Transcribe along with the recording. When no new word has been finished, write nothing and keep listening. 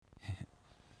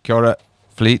Kia ora,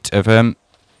 Fleet FM.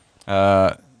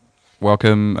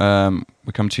 Welcome.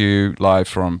 We come to you live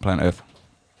from Planet Earth.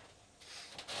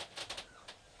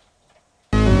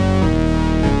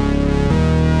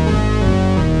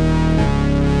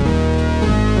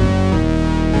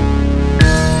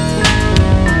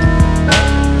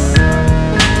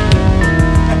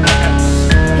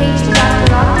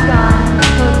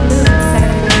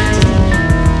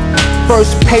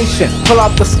 First patient, pull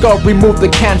out the skull, remove the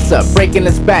cancer. Breaking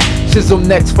its back, chisel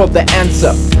next for the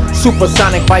answer.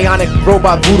 Supersonic, bionic,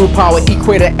 robot, voodoo power.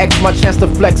 Equator X, my chance to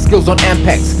flex skills on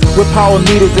Ampex. With power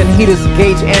meters and heaters,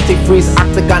 gauge antifreeze,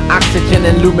 octagon, oxygen,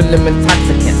 and aluminum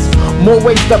intoxicants. More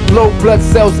waste up, low blood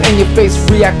cells in your face.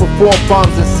 React with 4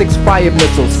 bombs and 6 fire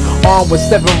missiles. Armed with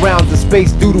 7 rounds of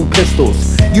space doodle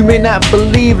pistols. You may not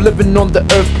believe living on the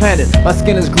Earth planet. My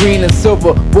skin is green and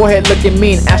silver, forehead looking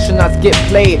mean. Astronauts get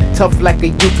played, tough like a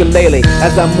ukulele.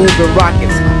 As I move in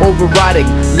rockets, overriding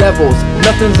levels.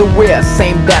 Nothing's aware,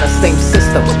 same data, same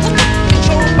system.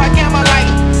 Controlled by gamma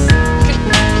light.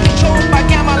 Controlled by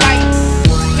gamma light.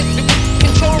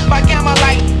 Controlled by gamma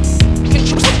light.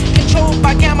 Controlled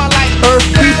by gamma light. Earth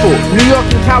people, New York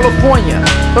and California.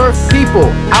 Earth people,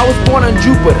 I was born on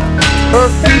Jupiter.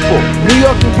 Earth people, New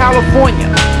York and California.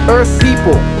 Earth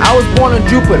people, I was born on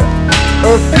Jupiter.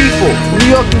 Earth people, New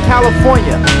York and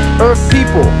California. Earth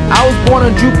people, I was born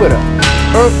on Jupiter.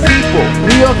 Earth people,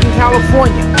 New York and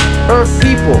California. Earth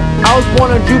people, I was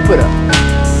born on Jupiter.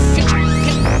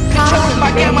 Controlled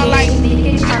by gamma light.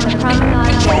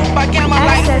 Controlled by gamma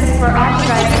light.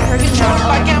 Controlled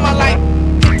by gamma light.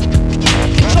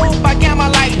 Controlled by gamma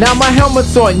light. Now my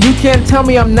helmet's on, you can't tell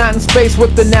me I'm not in space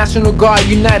with the National Guard,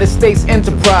 United States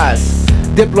Enterprise.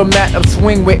 Diplomat of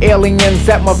swing with aliens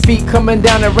at my feet, coming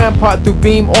down a rampart through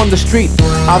beam on the street.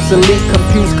 Obsolete,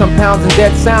 confused compounds and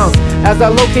dead sounds. As I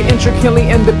locate intricately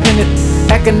independent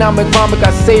economic vomit,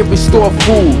 I save, restore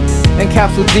food. And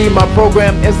Capsule D, my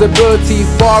program is ability,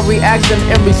 far reaction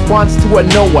in response to a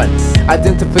no one.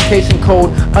 Identification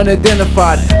code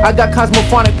unidentified. I got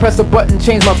cosmophonic, press a button,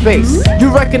 change my face. You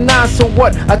recognize, so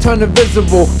what? I turn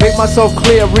invisible, make myself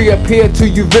clear, reappear to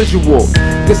you visual.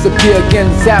 Disappear again,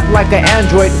 zap like an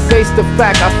android. Face the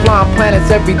fact, I fly on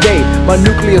planets every day. My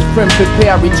nucleus friend,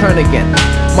 prepare, I return again.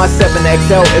 My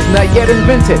 7XL is not yet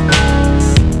invented.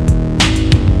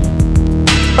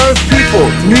 Earth people,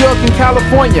 New York and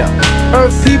California.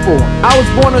 Earth people, I was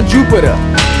born on Jupiter.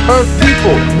 Earth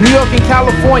people, New York and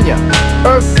California.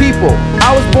 Earth people,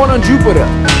 I was born on Jupiter.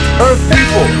 Earth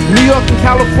people, New York and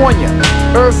California.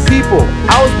 Earth people,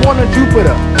 I was born on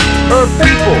Jupiter. Earth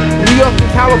people, New York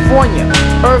and California.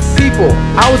 Earth people,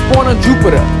 I was born on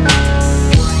Jupiter.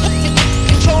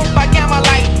 Controlled by gamma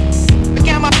light.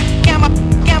 Gamma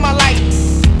light.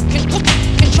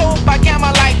 Controlled by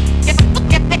gamma light.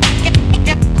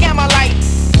 Gamma light.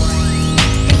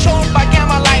 Controlled by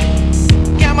gamma light.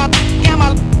 Gamma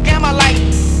light.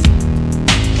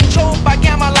 Controlled by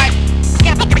gamma light.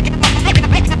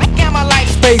 Gamma light.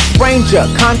 Space Ranger,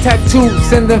 contact 2,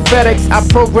 sending FedEx. I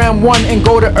program 1 and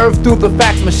go to Earth through the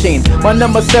fax machine. My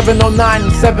number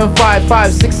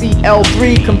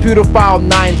 709-755-6EL3, computer file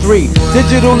 93.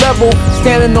 Digital level,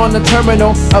 standing on the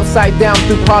terminal, upside down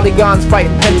through polygons,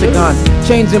 fighting pentagons.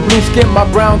 Changing blue skin, my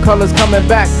brown colors coming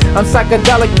back. I'm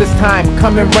psychedelic this time,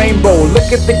 coming rainbow.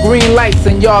 Look at the green lights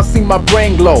and y'all see my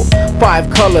brain glow. 5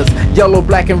 colors, yellow,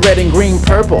 black, and red, and green,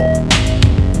 purple.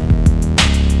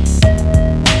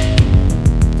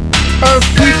 Earth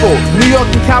people, New York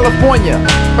and California.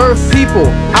 Earth people,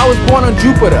 I was born on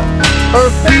Jupiter.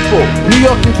 Earth people, New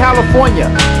York and California.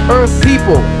 Earth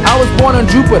people, I was born on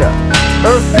Jupiter.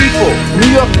 Earth people, New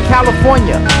York and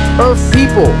California. Earth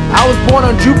people, I was born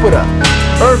on Jupiter.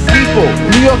 Earth people,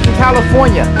 New York and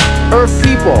California. Earth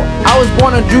people, I was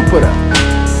born on Jupiter.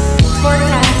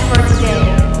 Forecast for today.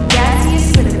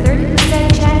 Gaseous with a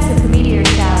 30% chance of meteor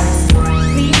showers.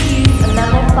 Please use a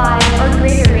level 5 or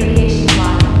greater radiation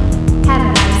block. Have a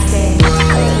nice day.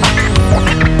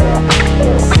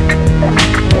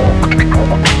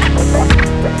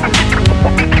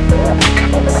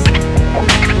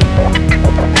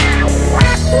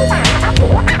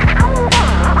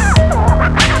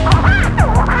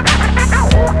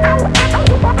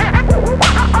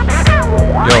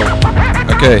 Yo.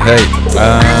 Okay, hey.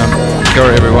 Kia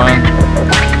ora, everyone.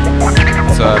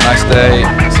 It's a nice day,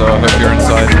 so I hope you're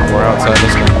inside or outside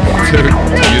listening to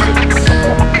music.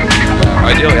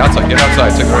 Ideally outside. Get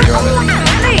outside. Take the radio out there.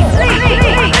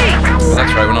 But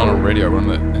that's right. We're not on radio. We're on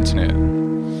the internet.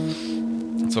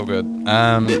 It's all good.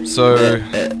 So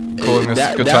calling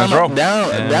this Good Times Roll.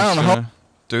 And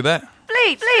do that.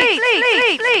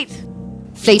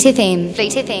 Fleet FM.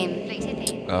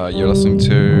 You're listening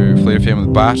to Fleet FM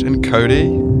with Bart and Cody.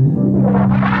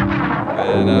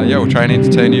 And yeah, we'll try and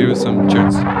entertain you with some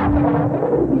tunes.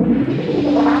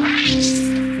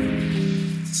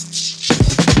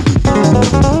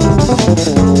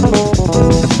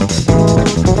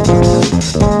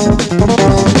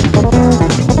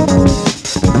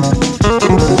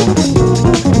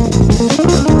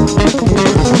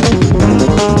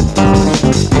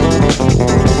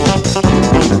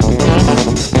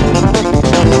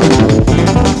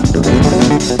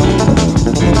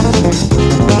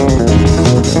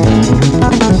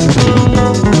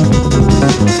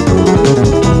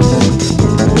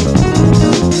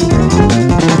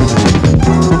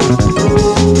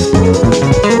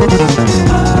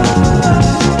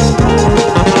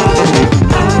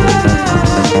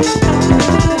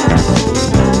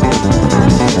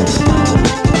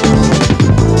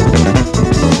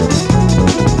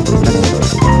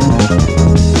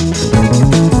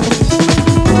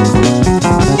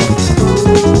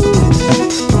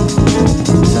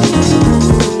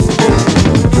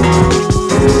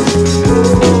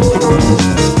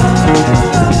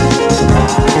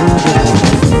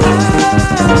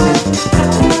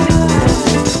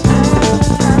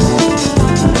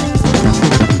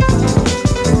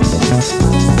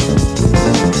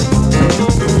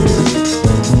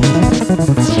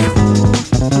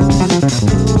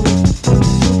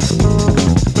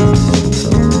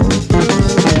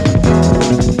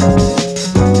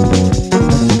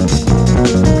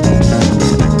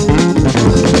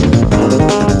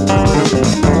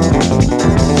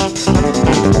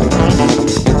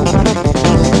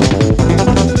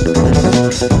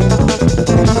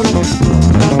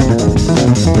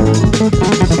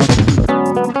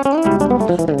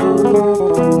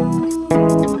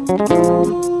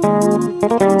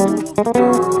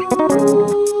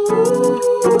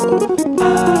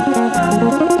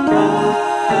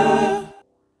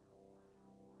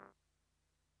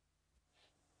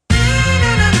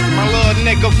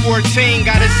 nigga 14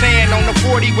 got his hand on the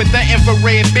 40 with the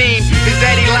infrared beam. His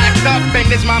daddy locked up and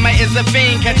his mama is a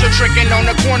fiend. Catch her tricking on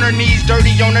the corner, knees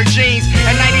dirty on her jeans.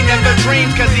 At night he never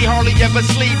dreams cause he hardly ever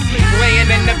sleeps.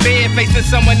 Laying in the bed facing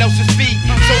someone else's feet.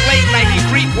 So late night he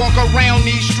creep, walk around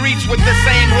these streets with the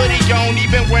same hoodie on he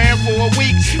been wearing for a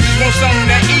week. Just want something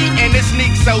to eat and his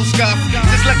sneak so scuffed.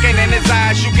 Just looking in his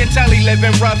eyes you can tell he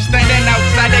living rough. Standing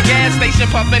outside the gas station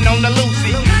puffing on the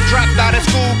Lucy. Dropped out of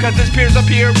school cause his peers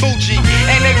appear bougie.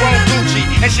 And they want Gucci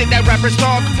and shit that rappers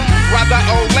talk. Robbed the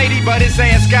old lady but his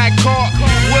ass got caught.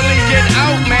 Will he get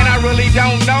out? Man, I really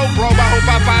don't know, bro. I hope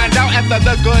I find out after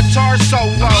the guitar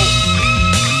solo.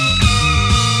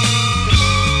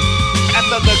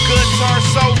 After the guitar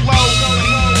solo.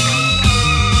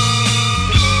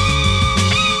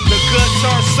 The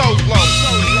guitar solo.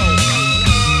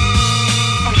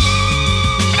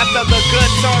 After the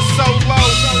guitar solo.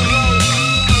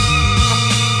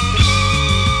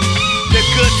 The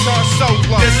guitar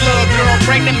solo. This little girl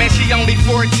pregnant, man, she only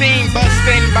 14.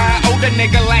 Bustin' by older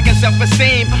nigga lacking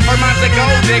self-esteem. Her mom's a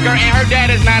gold digger and her dad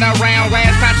is not around.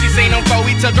 Last time she seen him before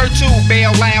he took her to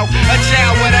bail out. A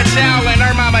child with a child and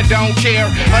her mama don't care.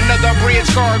 Another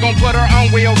bridge car gon' put her on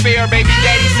welfare. Baby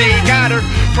daddy say he got her,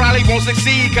 probably won't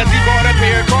succeed cause he bought a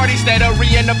pair of cards instead of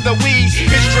re-ing up the weed.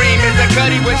 His dream is a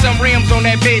cutty with some rims on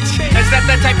that bitch. Is that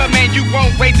the type of man you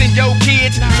want raising your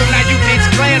kids? So now you ditch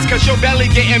class cause your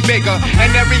belly getting bigger.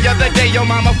 And every other day your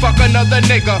mama fuck another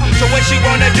nigga. So what she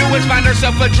wanna do is find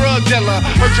herself a drug dealer.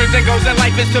 Her dreams and goals in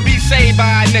life is to be saved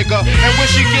by a nigga. And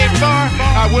will she get far?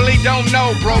 I really don't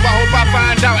know, bro. I hope I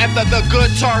find out after the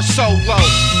guitar solo.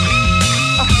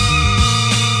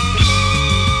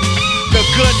 The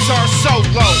guitar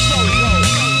solo.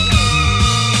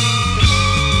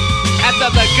 After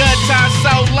the guitar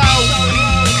solo.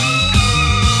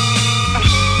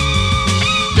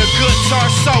 The guitar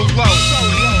solo.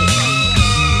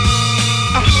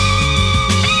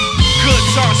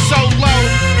 Guitar solo.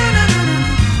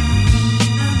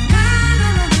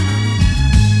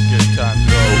 Good times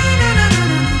roll.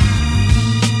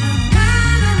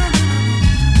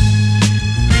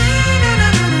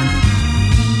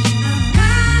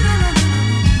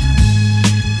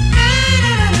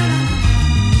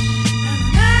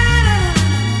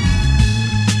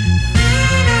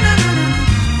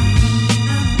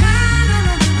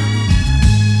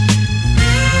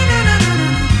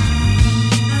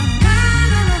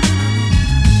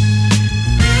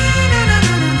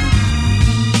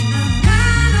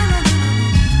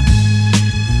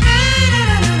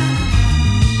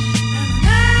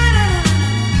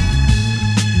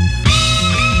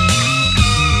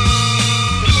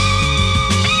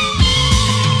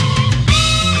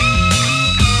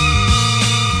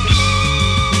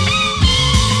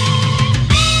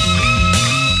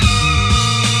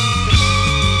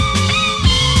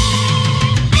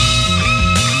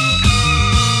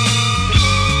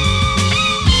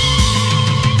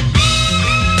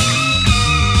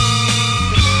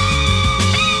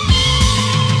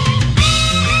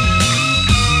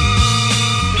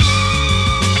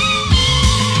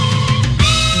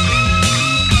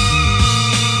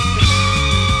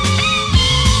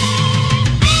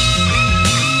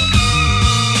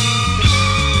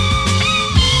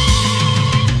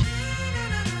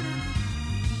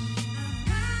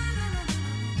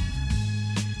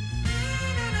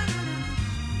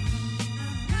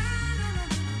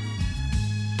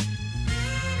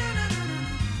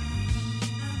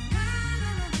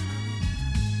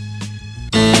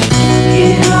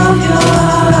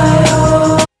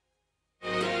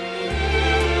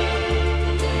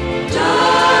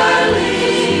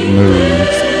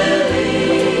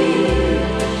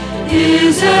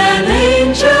 Is an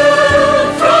angel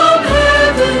from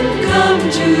heaven come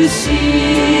to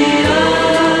see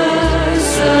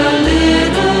us a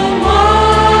little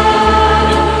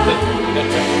while?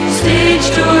 Stage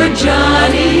door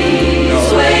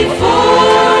Johnny's wait for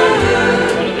her.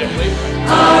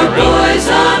 Our boys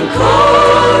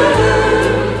encore her.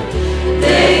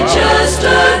 They just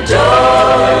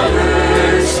adore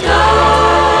her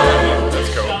style.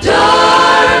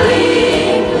 Darling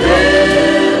Lily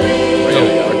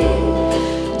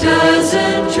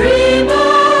doesn't dream of.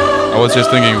 I was just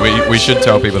thinking we should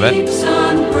tell people that.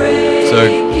 So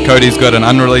Cody's got an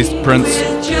unreleased Prince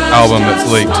album that's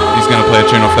leaked. He's going to play a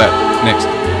tune off that next.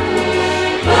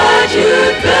 But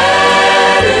you'd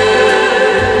better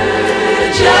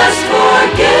just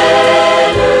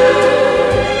forget her.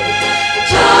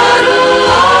 Toddle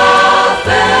off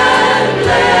and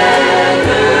let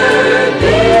her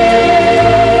be.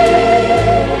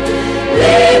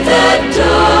 Leave that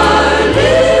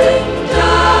darling,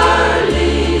 darling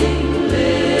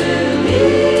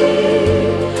Lily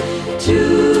to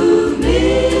me.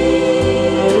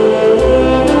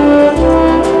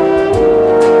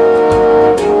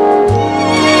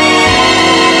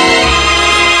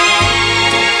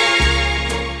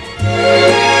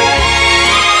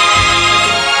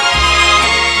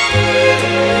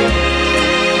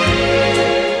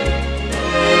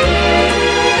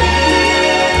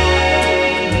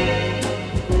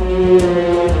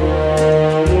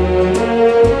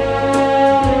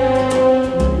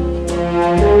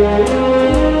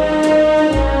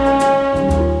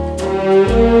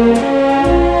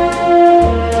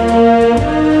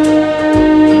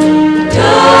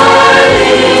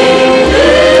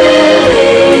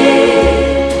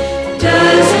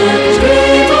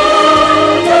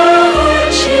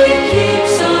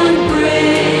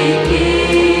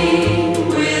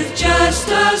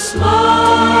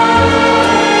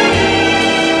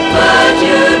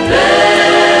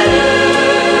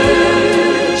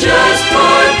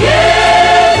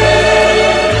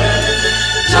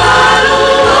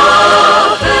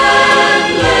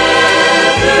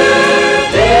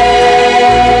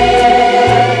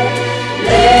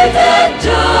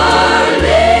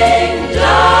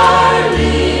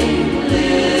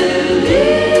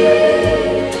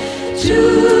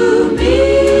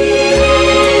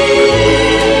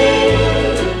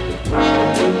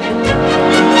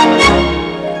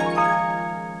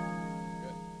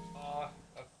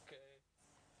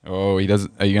 Oh, he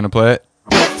doesn't. Are you going to play it?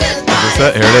 That's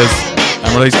it. Here it is.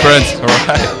 Unreleased Prince. All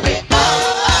right.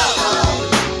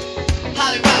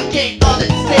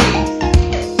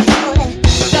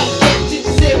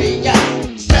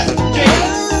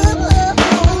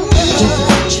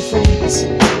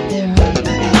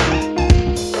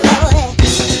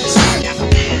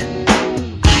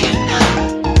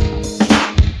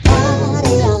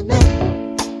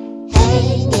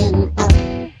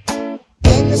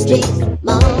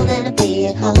 More than a be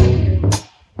at home.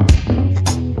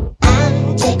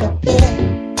 I take a pill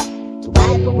to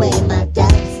wipe away my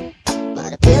doubts,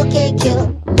 but a pill can't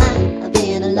cure my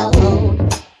being alone.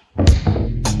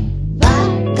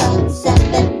 Vodka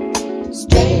seven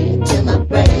straight to my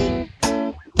brain,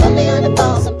 put me under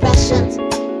false impressions,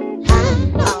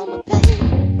 hide all my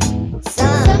pain.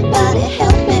 Somebody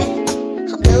help me,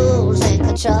 I'm losing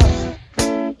control.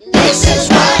 This is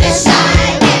what it's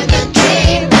like in the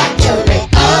dream factory.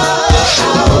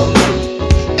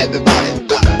 Everybody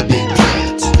got big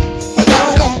plans.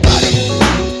 Nobody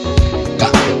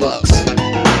got the bucks.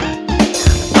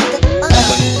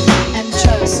 And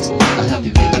trust. I'll help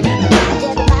you make it in the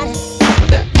world.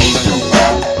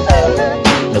 There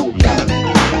ain't no doubt.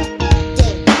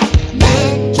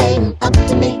 Man came up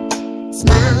to me,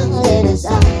 smile in his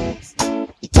eyes.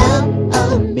 He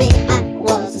told me I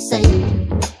was the same.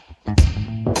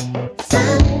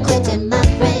 I'm quitting my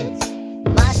friends,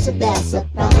 much to their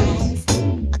surprise.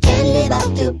 I can't live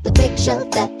up to the picture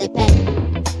that they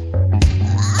paint.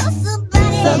 Oh,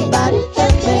 somebody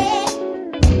help me,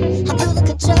 I lose the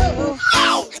control. I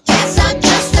guess I'm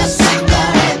just a sucker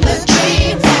in the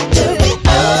dream factory.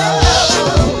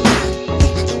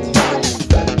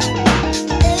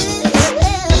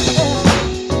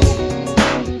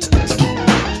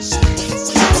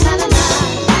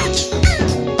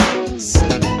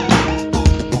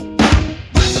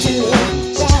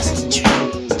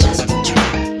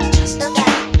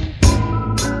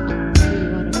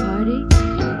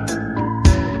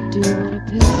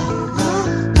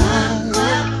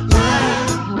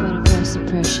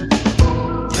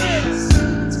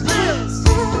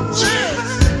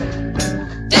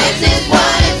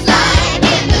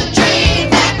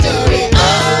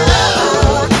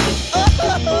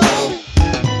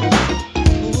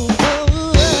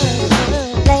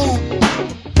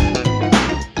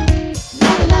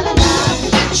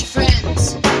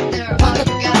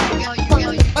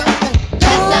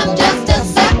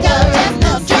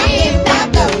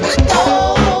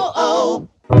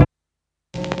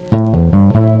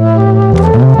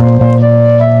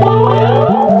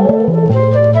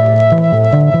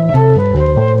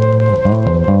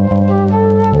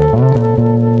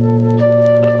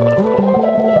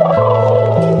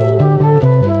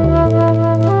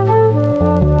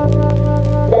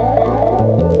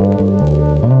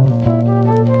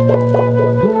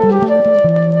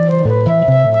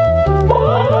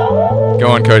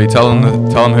 Cody, tell him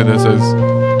who this is.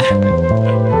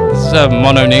 This is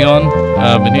Mono Neon,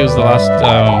 and he was the last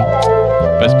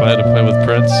bass player to play with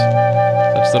Prince.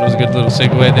 I just thought it was a good little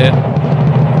segue there.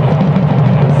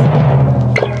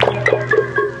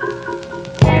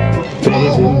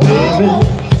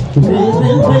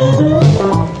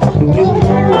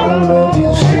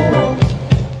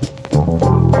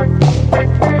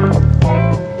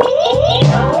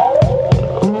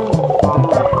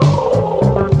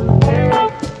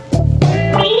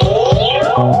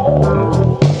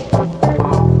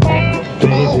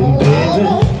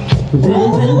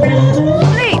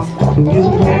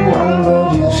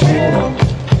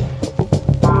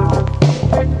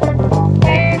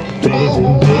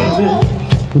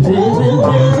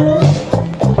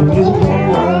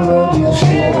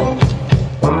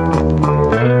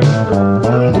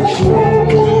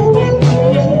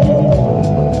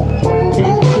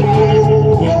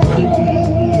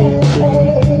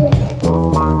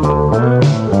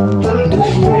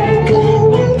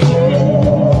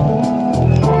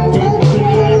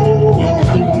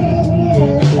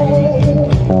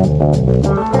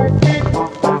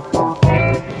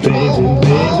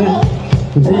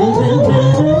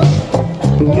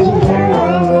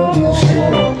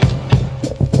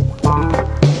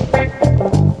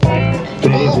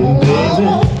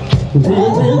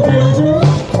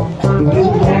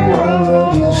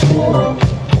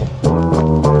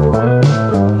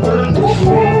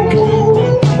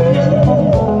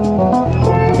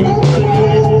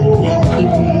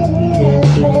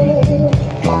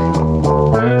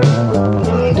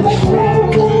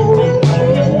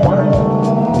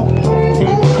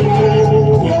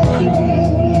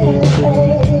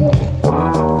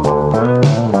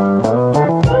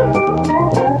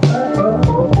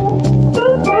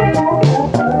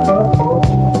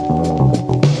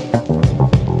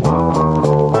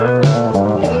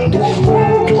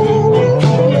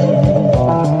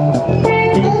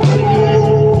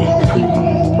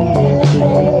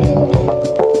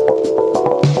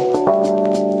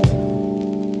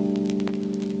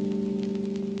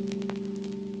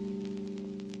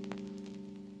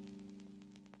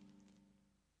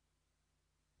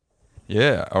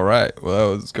 Yeah, all right.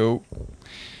 Well, let's go.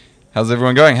 How's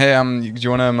everyone going? Hey, do you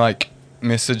want to like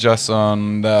message us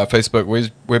on the Facebook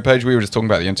webpage? We were just talking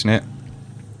about the internet,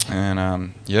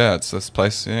 and yeah, it's this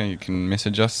place. Yeah, you can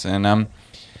message us, and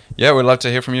yeah, we'd love to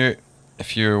hear from you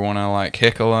if you want to like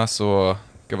heckle us or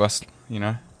give us,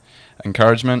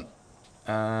 encouragement.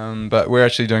 But we're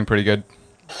actually doing pretty good.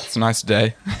 It's a nice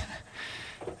day.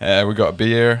 We got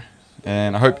beer,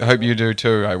 and I hope you do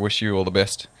too. I wish you all the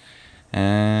best.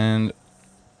 And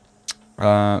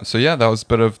so yeah, that was a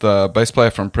bit of the bass player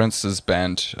from Prince's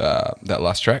band, that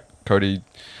last track, Cody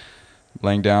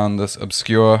laying down this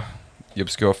obscure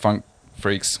funk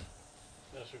freaks.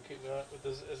 Should we keep going with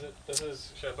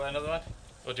this? Should I play another one?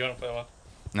 Or do you want to play one?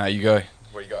 No, you go.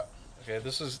 What you got? Okay,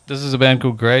 this is a band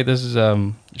called Grey. This is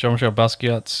Jean-Michel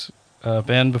Basquiat's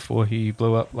band before he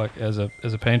blew up like as a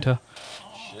painter.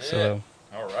 Shit. So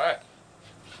all right.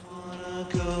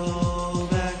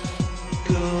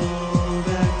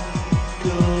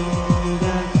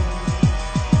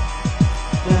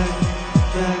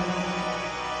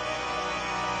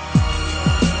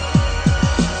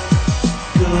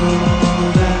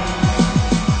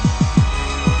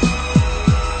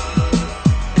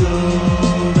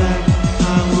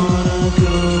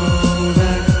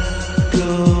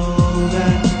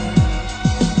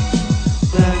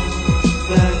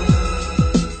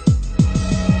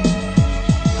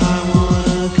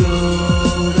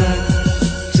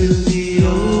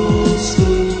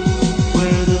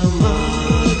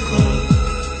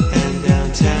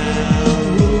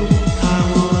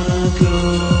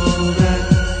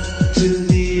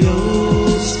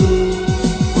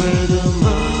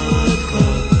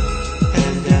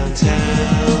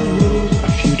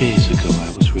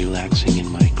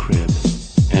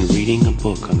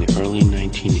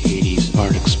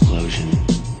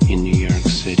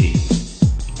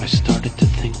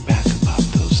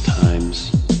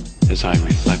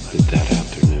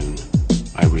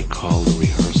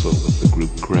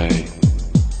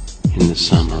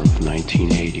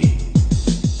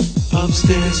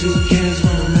 Upstairs, who cares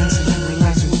when I'm relaxing and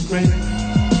relaxing with Grey?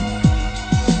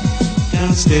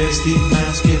 Downstairs, Steve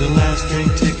Mouse gave the last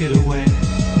drink ticket away.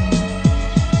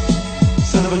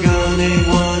 Son of a gun,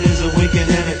 A1 is a winking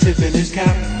and a tip in his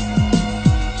cap.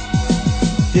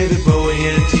 David Bowie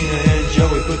and Tina and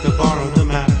Joey put the bar on the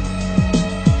map.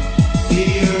 The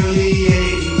early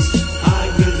 80s,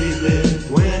 I really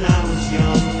lived when I was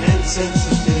young and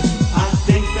sensitive. I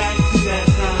think back to that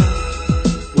time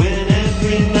when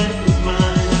every night was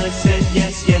mine.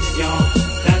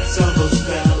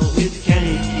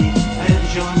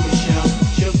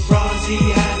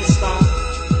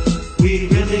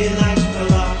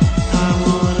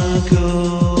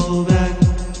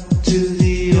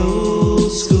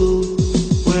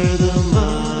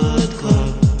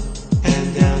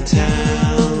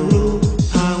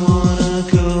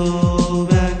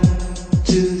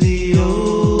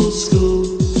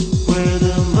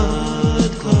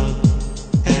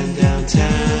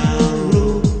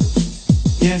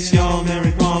 Yes, y'all,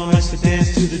 Mary Paul has to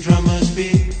dance to the drummer's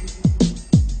beat.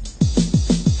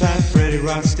 Fat Freddy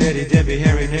rock steady, Debbie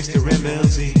Harry next to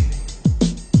MLZ.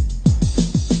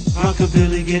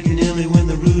 Rockabilly getting illy when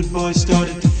the rude boys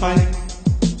started to fight.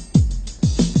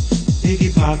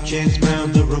 Iggy Pop, James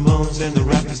Brown, the Ramones, and the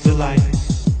Rappers' Delight.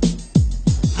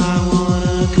 I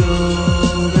wanna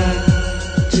go back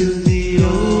to the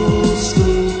old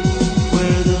school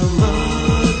where the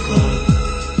mud club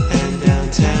and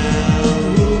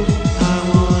downtown rule. I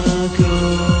wanna go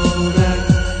back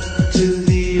to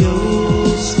the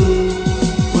old school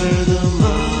where the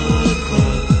mud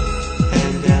club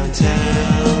and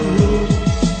downtown rule.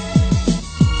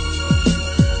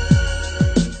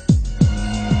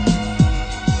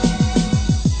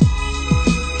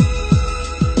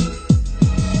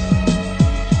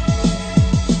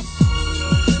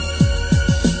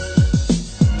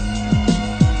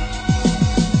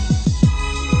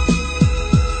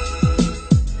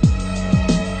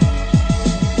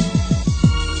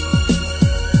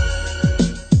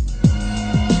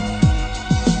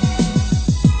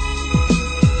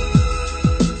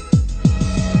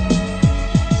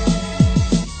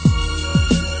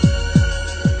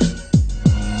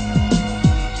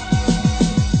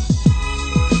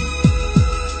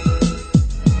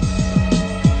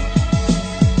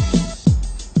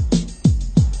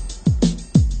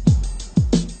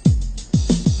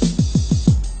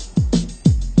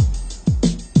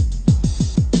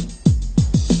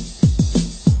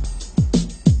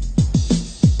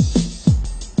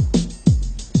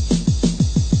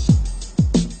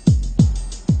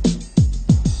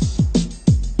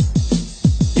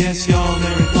 Yes, y'all,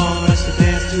 Mary Paul has to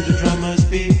dance to the drummer's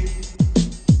beat.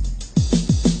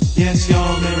 Yes,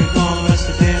 y'all, Mary Paul has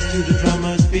to dance to the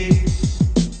drummer's beat.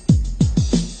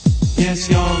 Yes,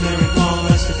 y'all, Mary Paul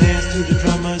has to dance to the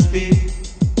drummer's beat.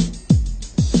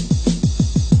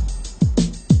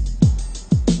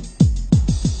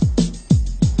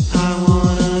 I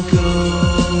wanna go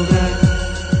back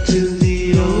to the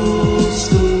old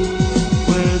school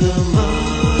where the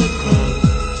mud club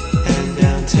and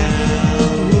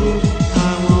downtown rule.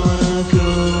 I wanna go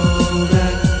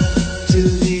back to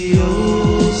the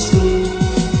old school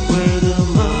where the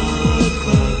mud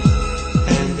club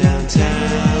and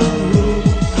downtown rule.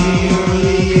 The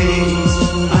early 80s,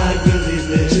 I really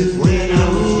lived when I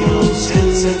was young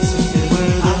and sensitive. Where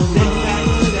the mud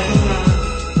club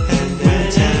and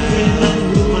downtown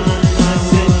rule. I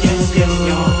said yes, yes,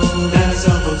 y'all, that's a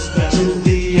whole spell. To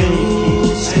the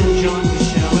Yankees and John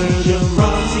Michelle, where the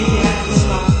Rosie had a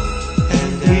spot.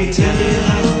 And we tell it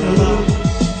like a love.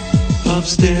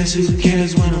 Upstairs, who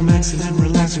cares when I'm maxing and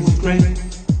relaxing with Greg?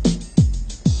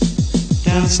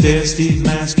 Downstairs, Steve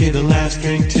Mask gave the last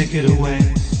drink ticket away.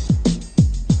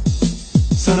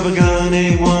 Son of a gun,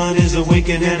 A1 is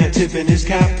awakened and a tip in his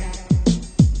cap.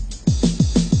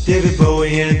 David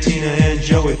Bowie and Tina and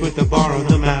Joey put the bar on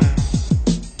the map.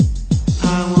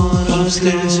 I wanna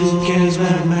upstairs, who cares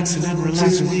when I'm maxing and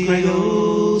relaxing with Greg?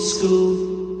 Old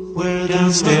school, where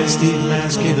downstairs, Steve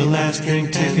Mask gave the last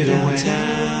drink ticket away.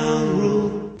 Downtown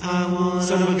rule. I want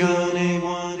son of a gun,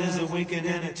 A1 is awakened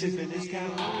and a tip in his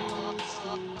cap.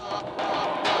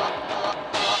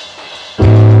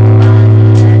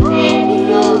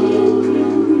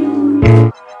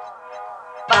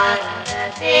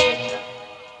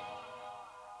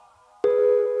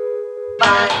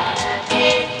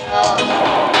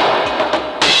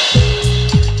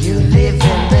 You live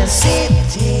in the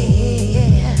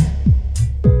city,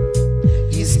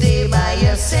 you stay by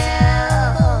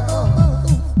yourself,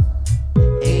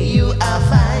 and you are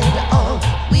fine on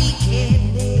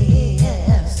wickedness.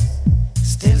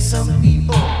 Still some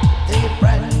people, they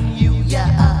brand you,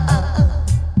 yeah,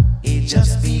 it's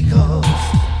just because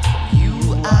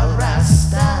you are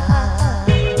Rasta.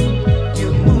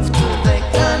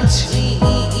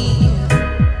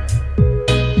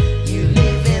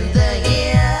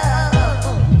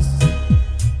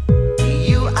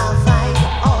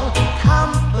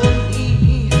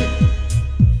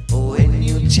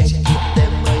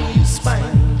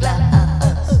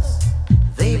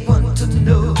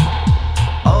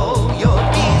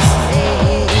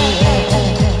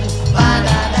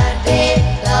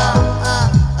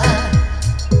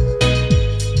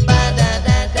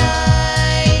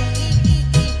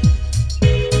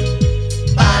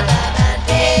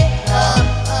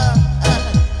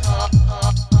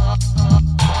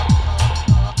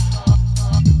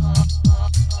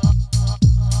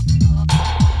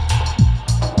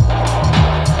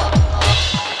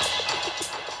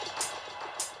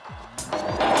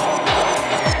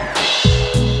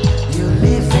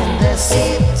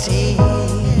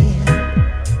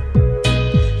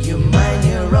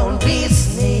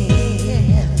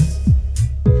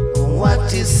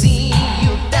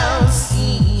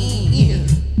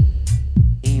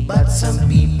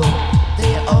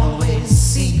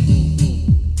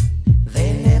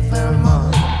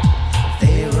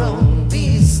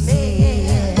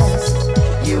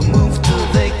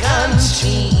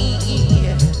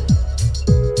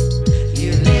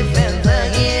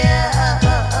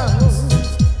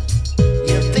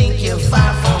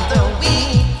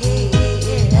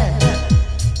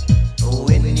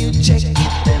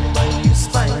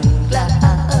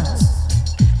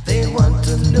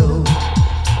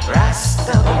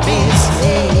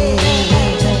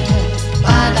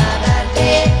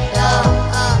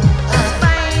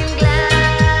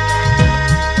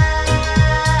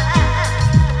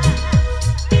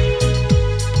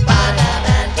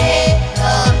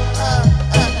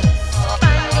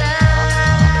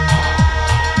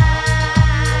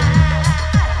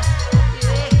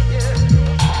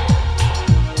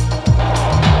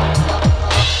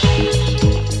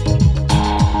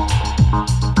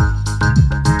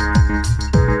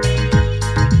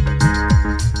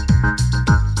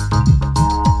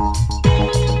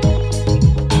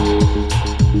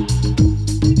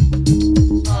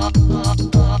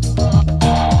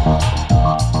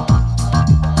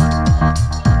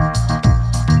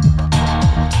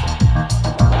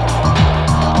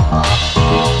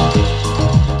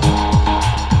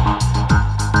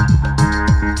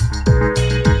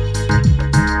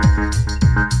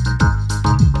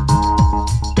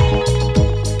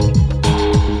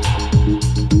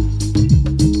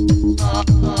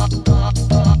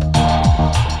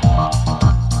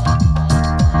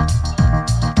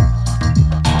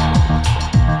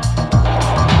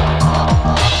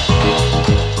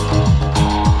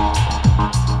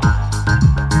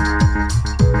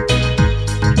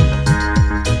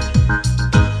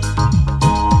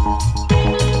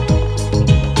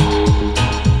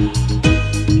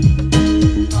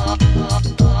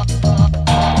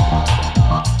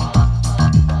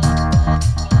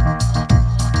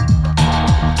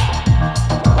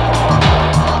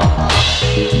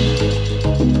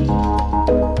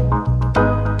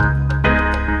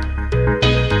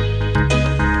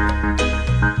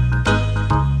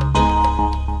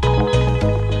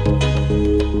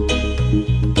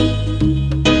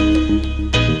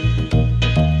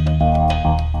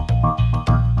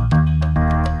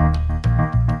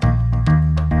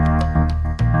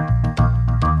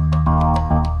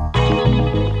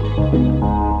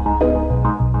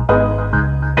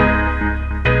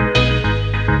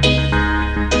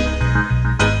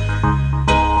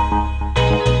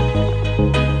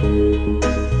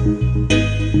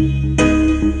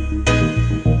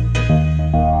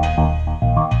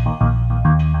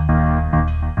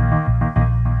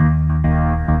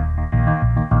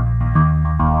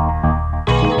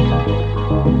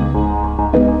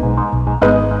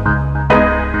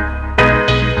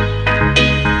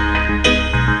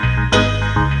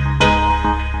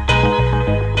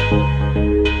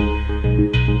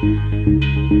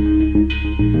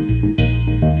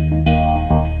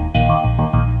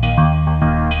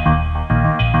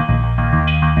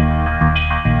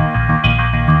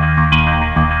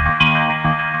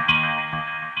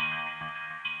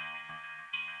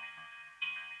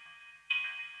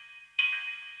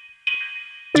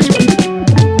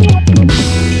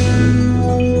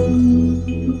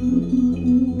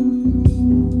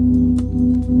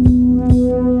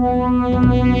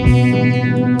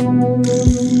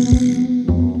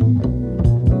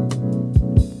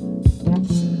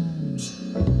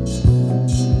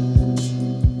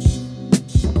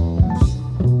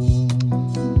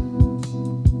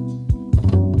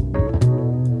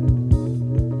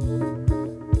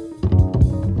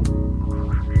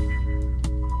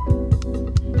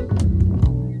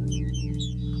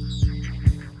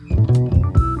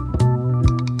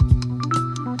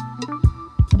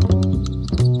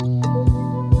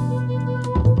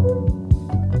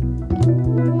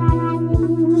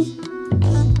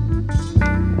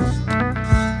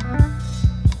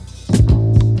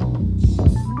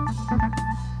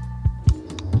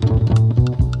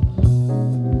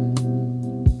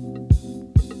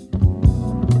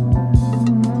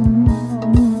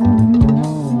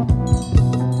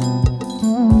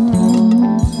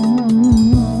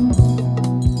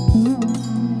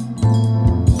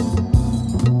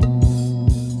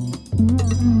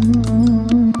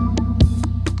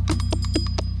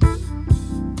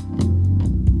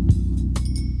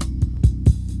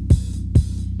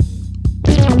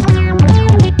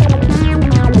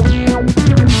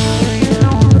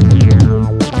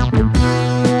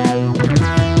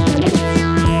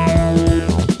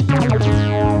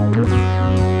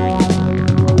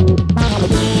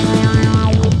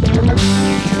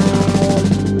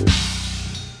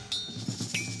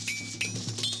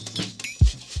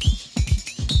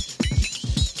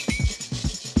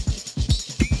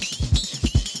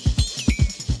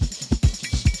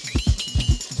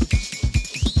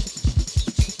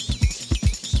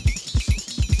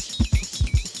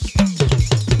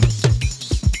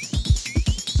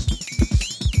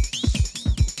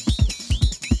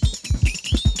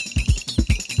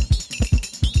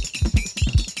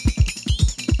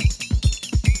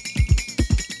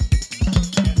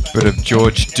 Bit of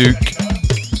George Duke.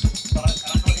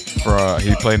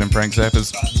 He played in Frank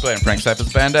Zappa's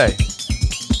band, eh?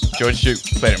 George Duke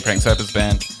played in Frank Zappa's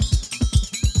band.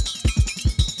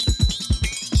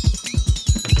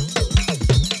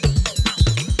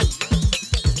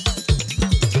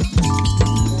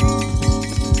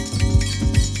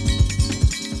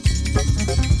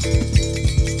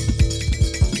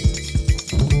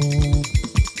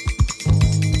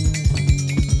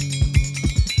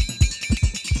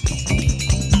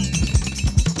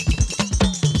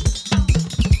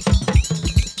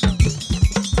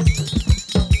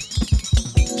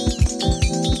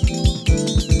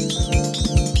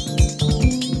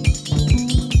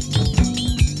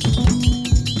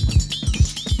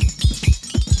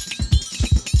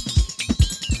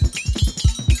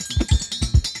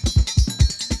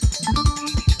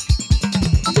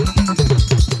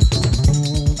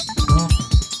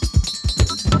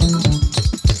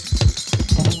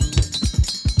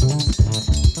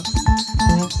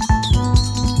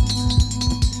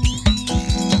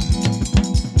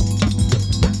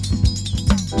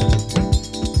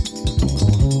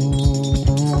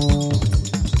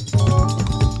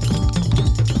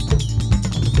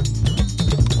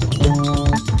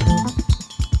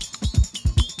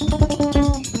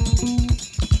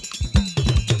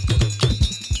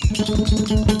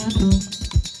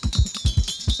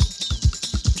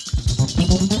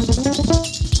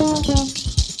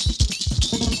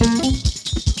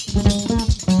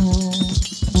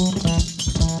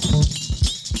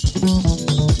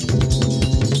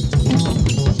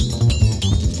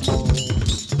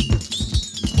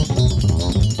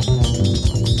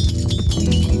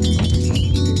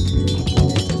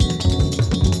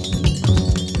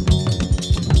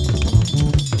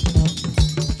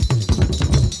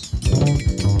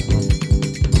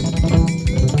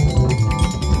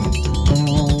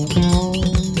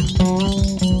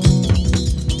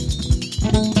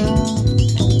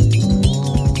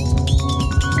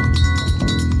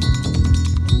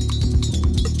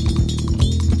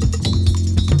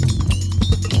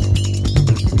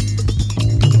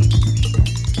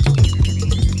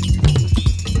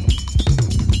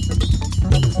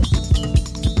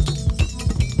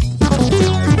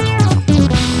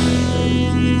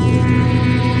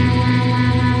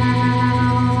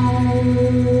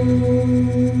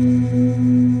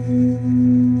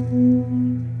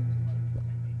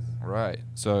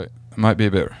 So it might be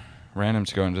a bit random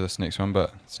to go into this next one,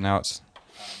 but now it's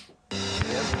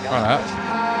right out.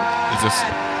 Is this?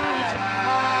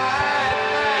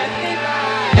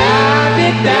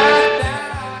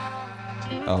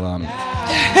 I'll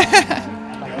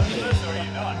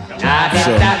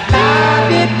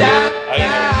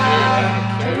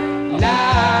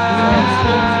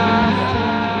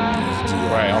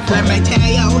Let me tell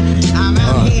you, I'm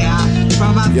out here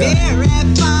from a very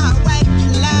far away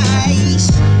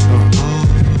place.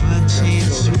 One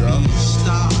chance to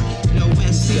restart.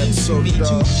 Nowhere seems to be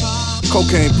too far.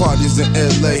 Cocaine parties in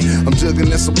LA. I'm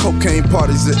jugging at some cocaine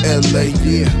parties in LA,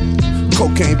 yeah.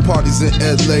 Cocaine parties in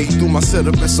LA. Do my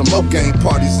setup at some cocaine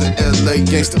parties in LA.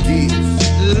 Gangsta gigs.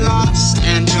 Los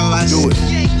Angeles. Do it.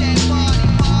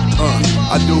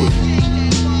 I do it.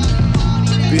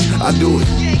 Bitch, I do it.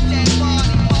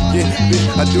 Yeah, bitch,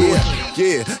 I do it.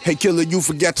 Yeah, hey killer, you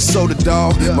forgot your soda,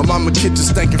 dawg. My mama kitchen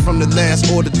stinking from the last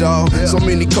order, dawg. So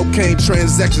many cocaine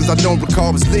transactions I don't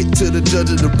recall. Was lit to the judge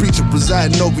and the preacher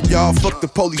presiding over y'all. Fuck the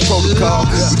police protocol.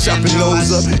 We chopping nose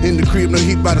up in the crib, no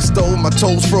heat by the stove. My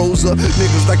toes froze up.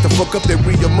 Niggas like to fuck up that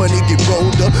real money get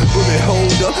rolled up. Bullet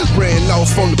hold up, ran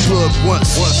off from the plug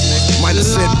once. Might have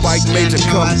said bike, major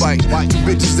come bite. Two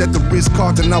bitches at the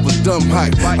Ritz-Carlton, I was dumb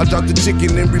hype. I dropped the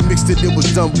chicken and remixed it, it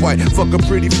was dumb white. Fuck a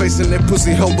pretty face and that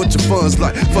pussy hoe, what your funds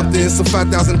like? Fuck the some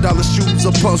 $5,000 shoes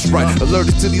or punch right.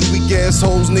 Alerted to these weak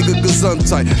assholes, nigga,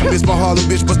 tight. I miss my Harlem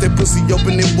bitch, bust that pussy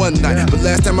open in one night. But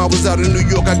last time I was out in New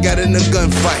York, I got in a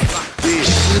gunfight.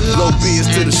 Yeah, low biz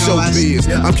to the show biz.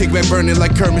 I'm kickback burning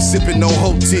like Kermit, sipping no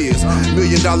whole tears. $1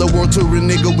 million world touring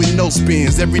nigga with no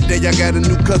spins. Every day I got a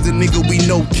new cousin, nigga, we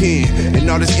no kin. And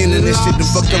all this internet shit done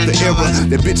fucked up the era.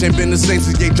 That bitch ain't been the same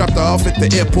since they dropped her off at the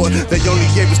airport. They only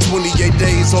gave us 28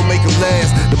 days, so make them last.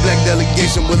 The black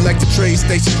delegation would like to trade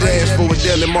station dash for a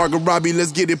Dell and Margot Robbie. Let's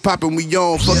get it poppin', we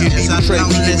on. Fuck it, even trade,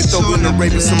 we give it over to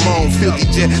Raven Simone. Filthy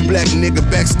jet, black nigga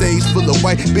backstage full of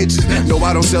white bitches. No,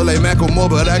 I don't sell like Macklemore,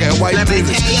 but I got white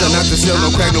privilege. Try not to sell no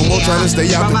crack no more, trying to stay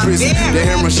out the prison. They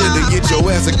hammer shit to get your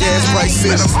ass a gas price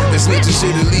sentence. That snitching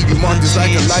shit to leave you marked just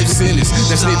like a life sentence.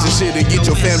 That snitching shit to get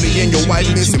your family and your wife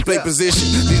missing. Play position.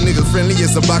 These niggas friendly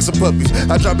as a box of puppies.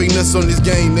 I drop big nuts on this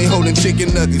game, they holding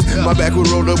chicken nuggets. My back would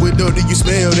roll up with dirty, you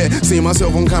smell that. Seeing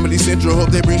myself on Comedy Central,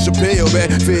 hope they bring Chappelle back.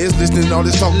 Feds listening, all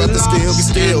this talk about the scale, get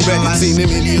scaled back. Seen them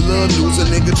in your love news, a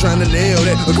nigga trying to nail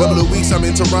that. A couple of weeks I'm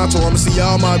in Toronto, I'ma see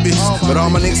all my bitches. But all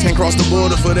my niggas can't cross the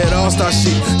border for that all-star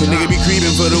shit. The nigga be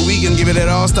creeping for the weekend, give it that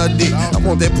all-star dick. I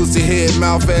want that pussy head,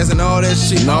 mouth ass, and all that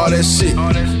shit. And all that shit.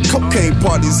 Cocaine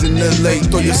parties in LA,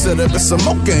 throw your setup at some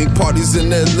more gang parties in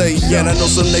LA. Yeah, and I know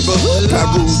some neighborhood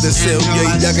rules that sell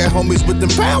yeah. I got homies with them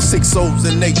pound 6 O's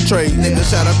and 8 trade. Nigga,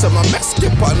 shout out to my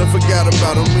Mexican partner, forgot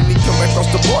about him. When he come back across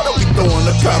the border, we throwing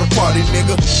a powder party,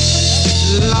 nigga.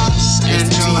 Los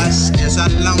Angeles is a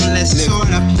lonely sort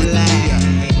of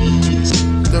place.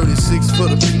 36 for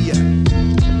the PI.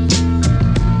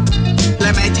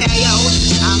 Let me tell you,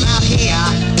 I'm out here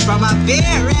from a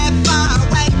very far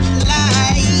away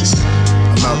place.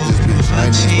 I'm out this bitch, I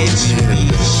ain't even supposed to be in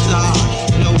this.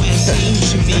 Nowhere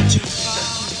seems to be too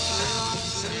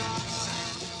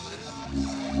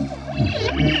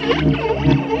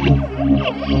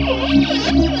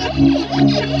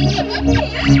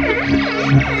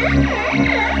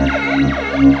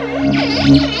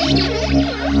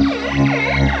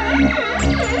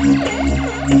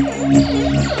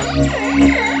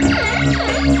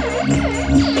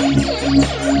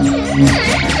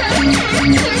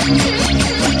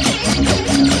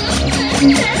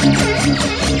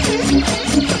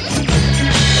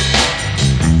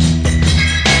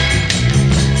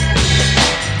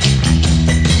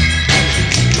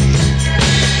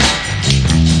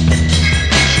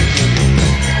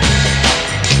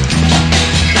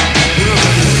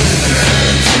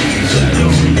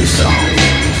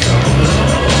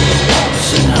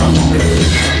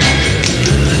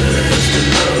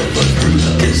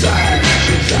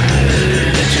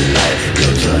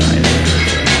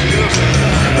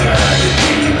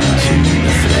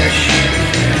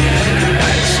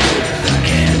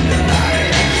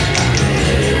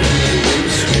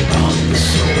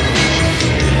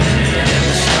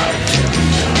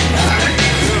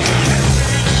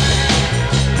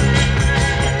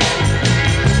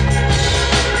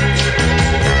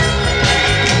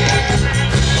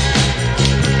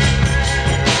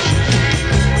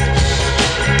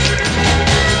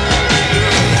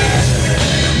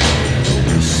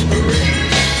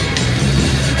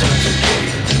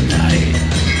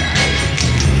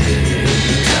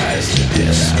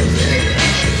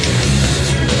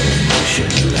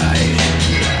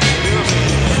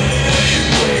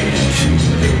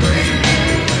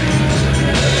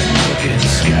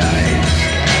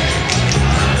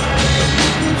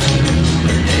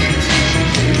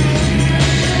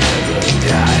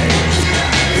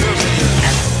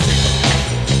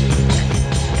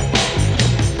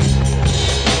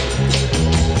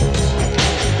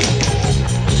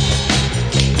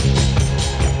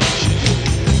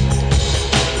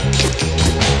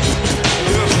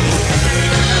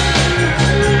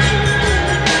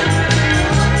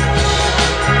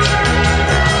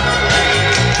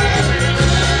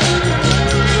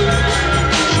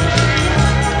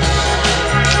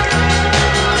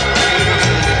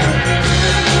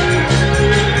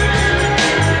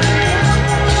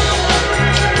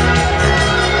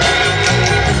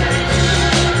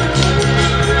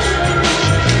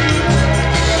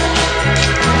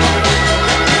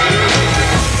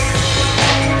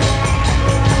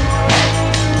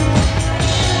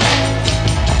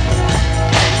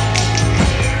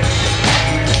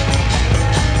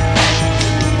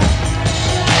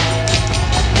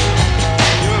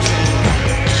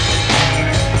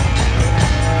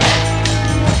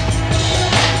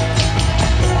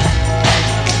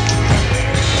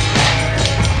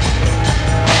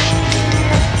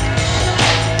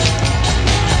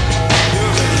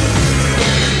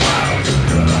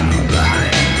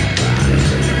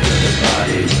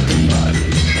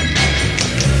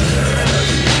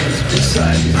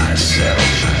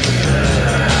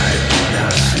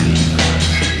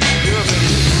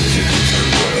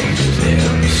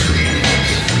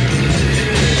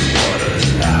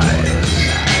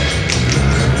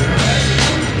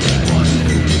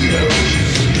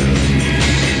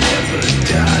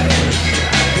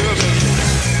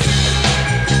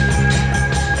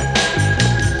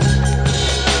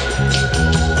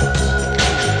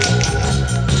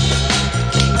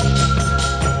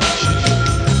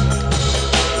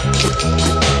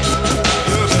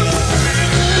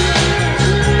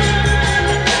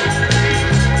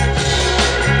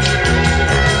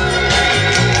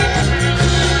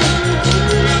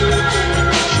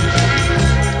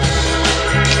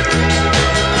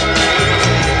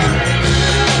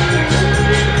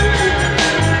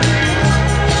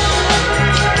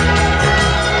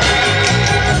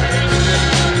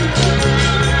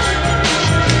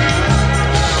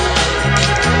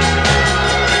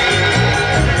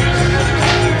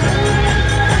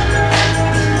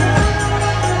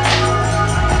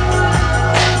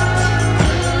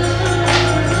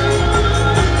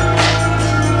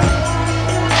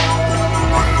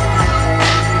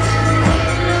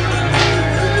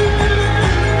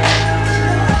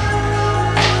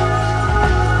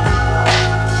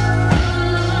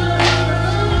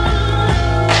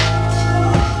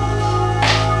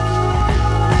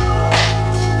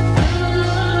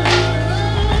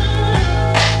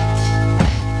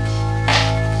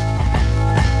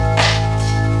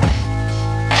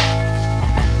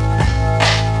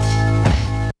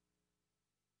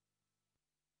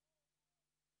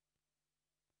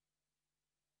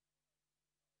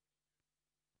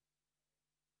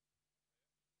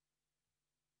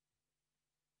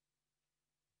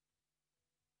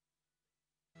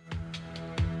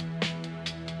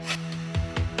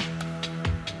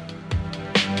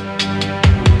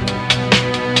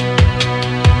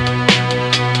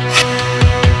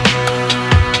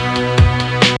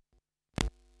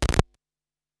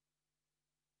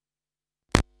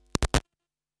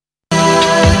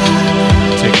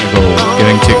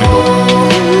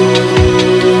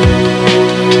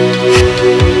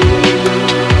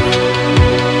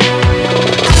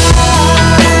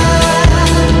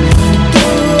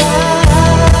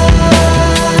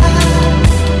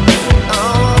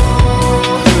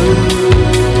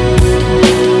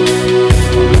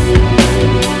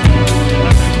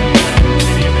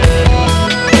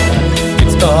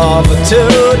of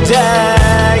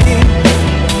today.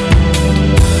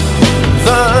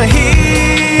 The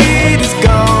heat is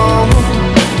gone,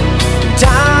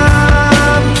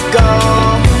 time's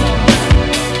gone.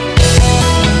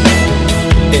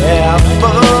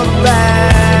 Everything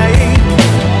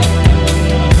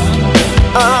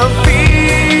I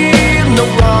feel no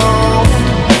wrong,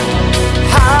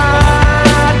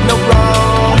 hide no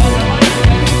wrong.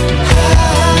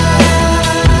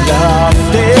 Love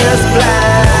this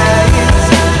place,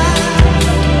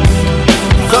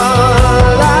 the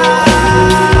light,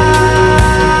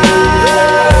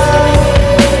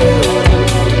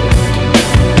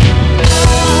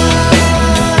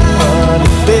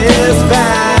 this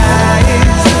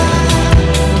face,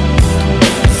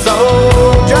 so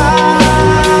dry.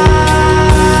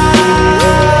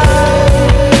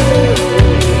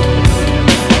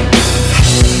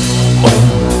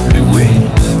 Only way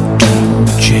to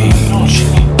change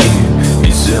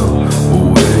is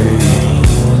away.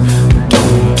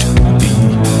 Don't be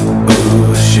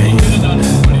ashamed.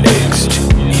 Next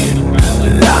in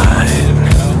line,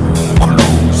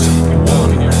 close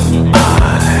one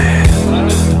eye,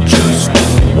 just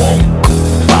walk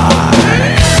by.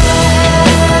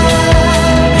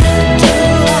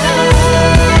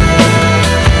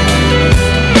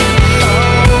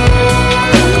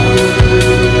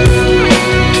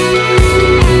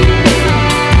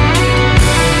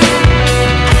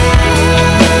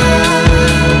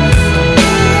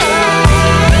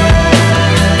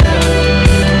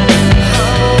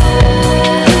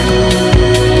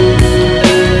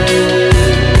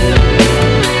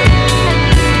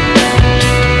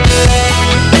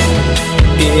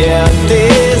 In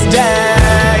these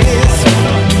days,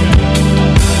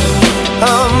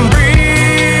 I'm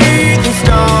breathing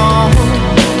stone,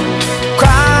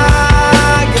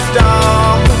 crying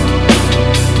stone.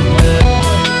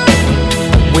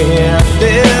 With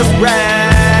this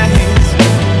race,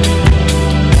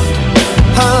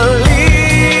 I'll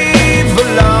leave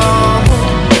alone,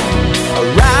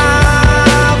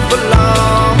 arrive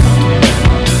alone.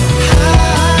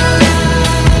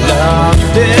 Love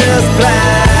this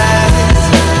place,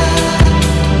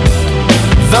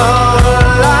 the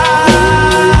light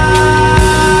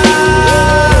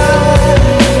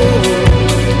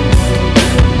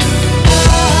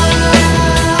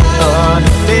on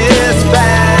this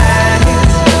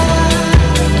face,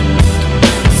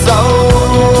 so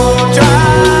dry.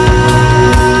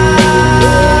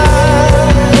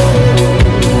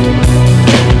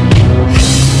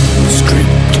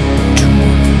 Stripped to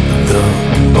the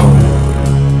bone,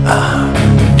 I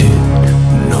did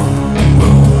no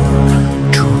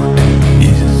wrong. Truth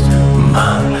is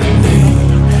my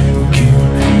name. Give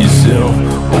yourself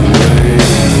away.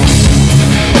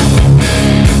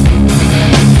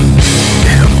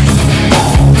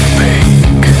 All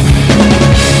fake.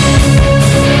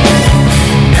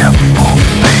 All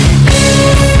fake.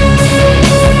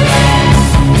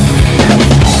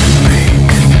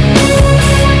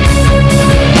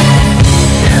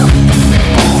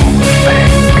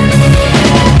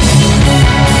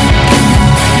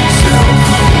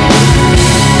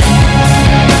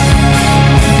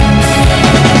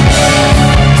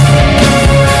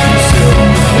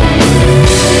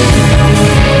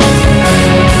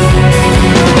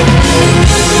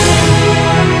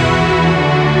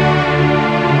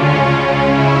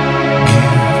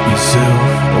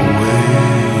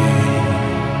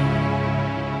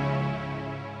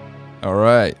 All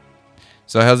right.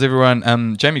 So how's everyone?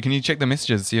 Jamie, can you check the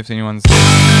messages, see if anyone's...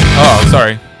 Oh,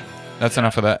 sorry. That's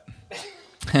enough of that.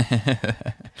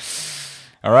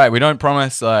 All right. We don't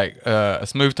promise like a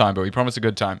smooth time, but we promise a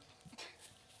good time.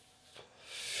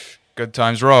 Good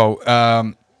times roll. We got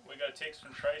a text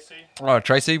from Tracy. Oh,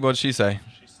 Tracy, what did she say?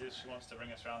 She says she wants to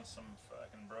bring us around some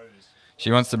fucking bros.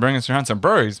 She wants to bring us around some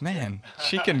bros. Man,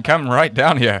 she can come right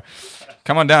down here.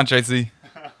 Come on down, Tracy.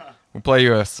 We'll play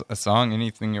you a song,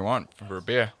 anything you want for a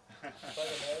beer. Should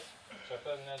I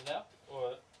play the Ned now?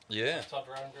 Or Yeah. Todd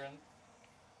Rundgren?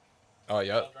 Oh,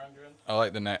 yeah. Todd Rundgren? I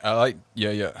like the name. I like that.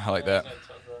 Todd Rundgren.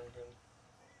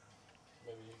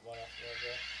 Maybe one after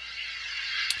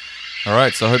that. All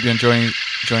right, so I hope you're enjoying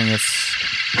this.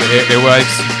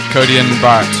 Airwaves, Cody and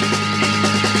Bart.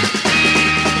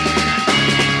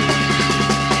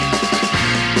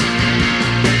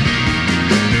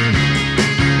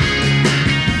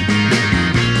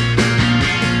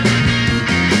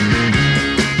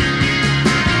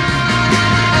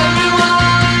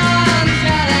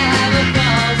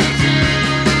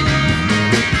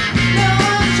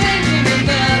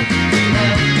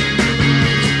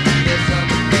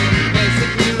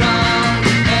 Basically wrong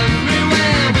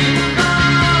everywhere we move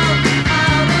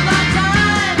on.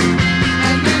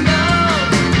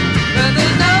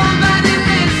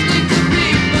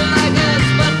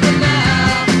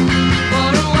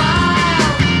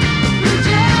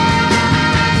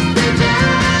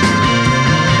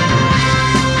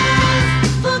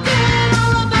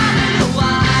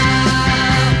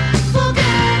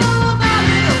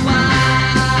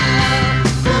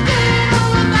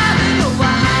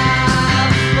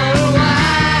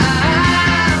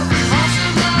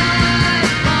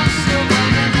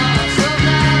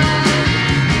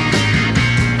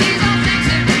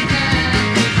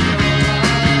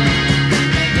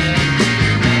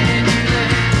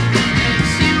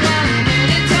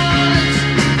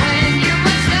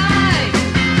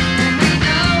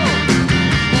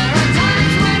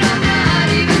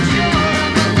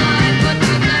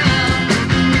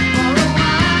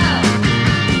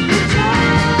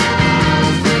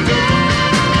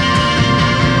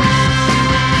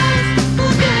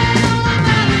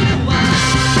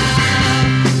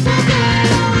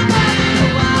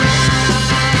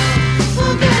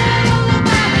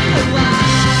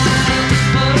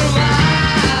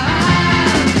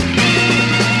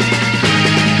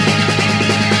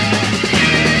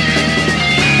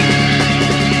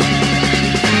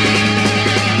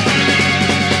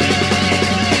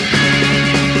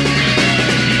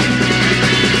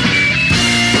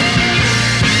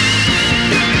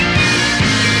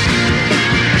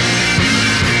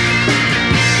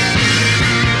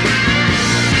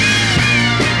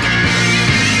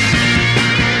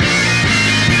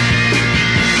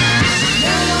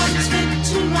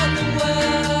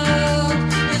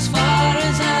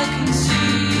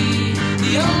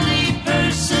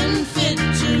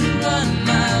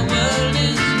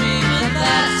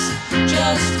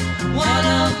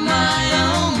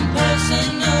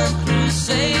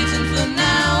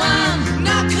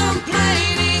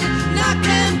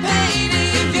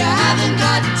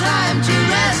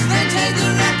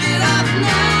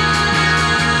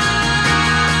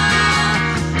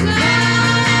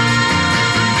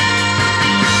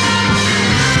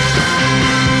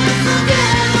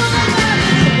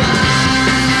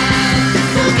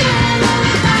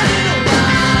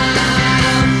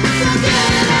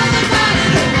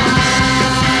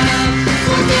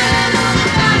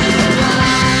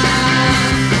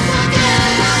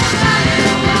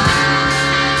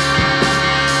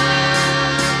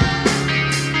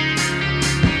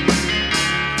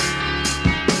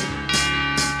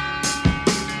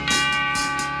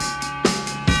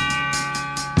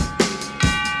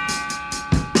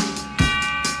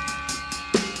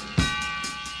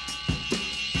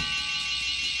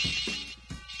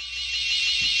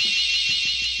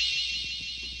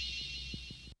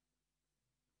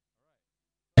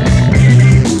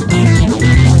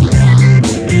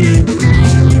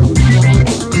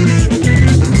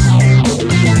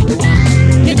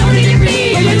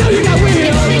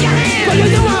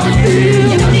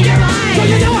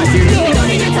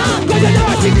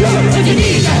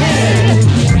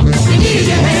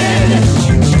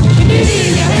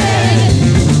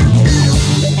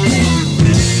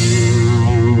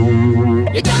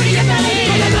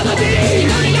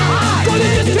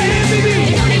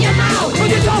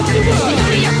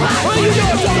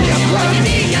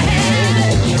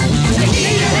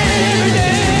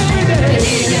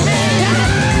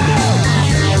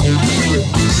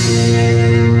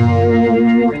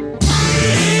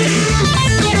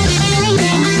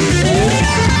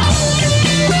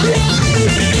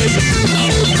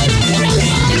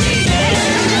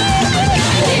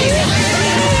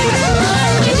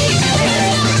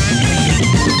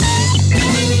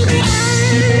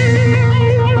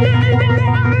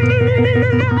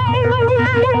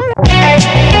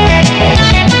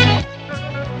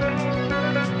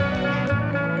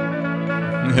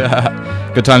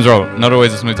 Good times roll. Not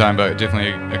always a smooth time, but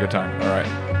definitely a good time. All right.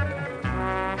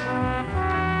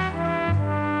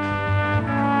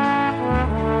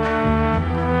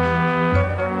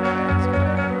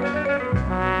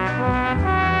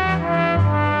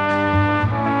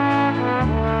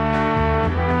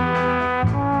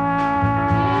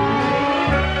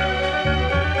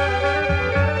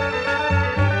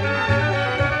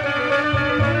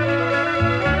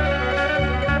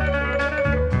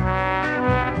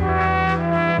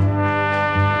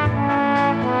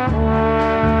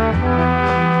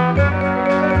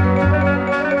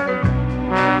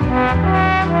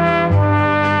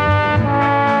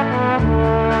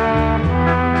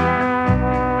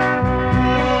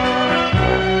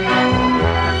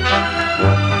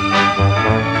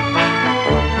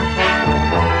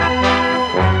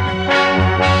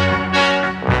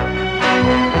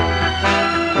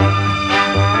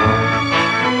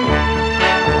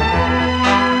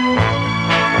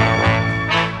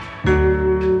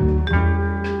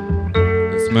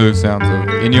 Smooth sounds of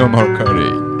Ennio Morricone.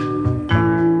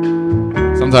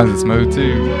 Sometimes it's smooth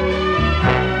too.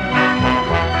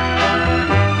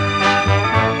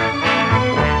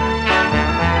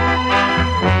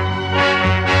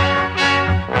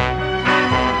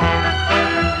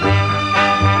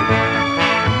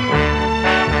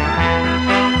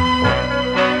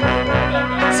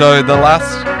 So the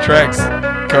last tracks,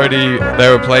 Cody, they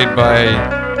were played by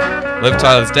Liv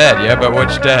Tyler's dad, yeah? But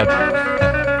which dad?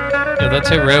 Yeah, that's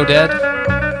her real dad.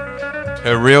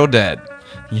 Her real dad.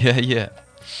 Yeah.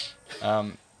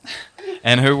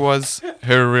 And who was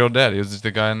her real dad? He was just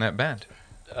the guy in that band.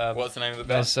 What's the name of the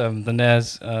band? That's the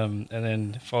Naz, and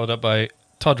then followed up by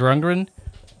Todd Rundgren.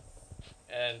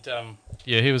 And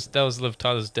yeah, that was Liv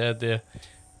Tyler's dad there,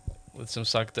 with some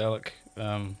psychedelic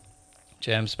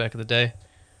jams back in the day.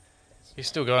 He's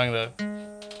still going though.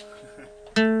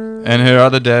 And her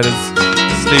other dad is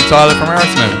Steve Tyler from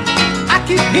Aerosmith. I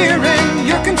keep hearing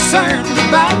you're concerned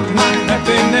about my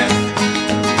happiness,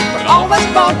 but all that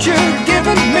thought you're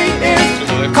giving me is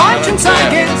conscience, I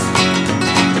guess.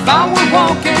 If I were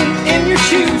walking in your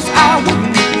shoes, I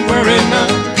wouldn't worry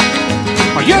none.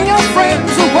 Are you and your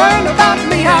friends who worry about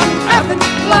me? I'm having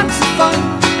lots of fun.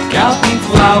 Counting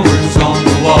flowers on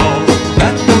the wall,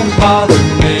 that don't bother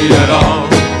me at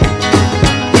all.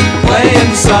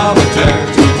 Playing solitaire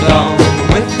till dawn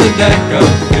with the deck of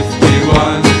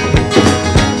 51.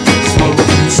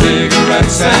 Smoking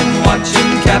cigarettes and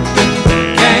watching Captain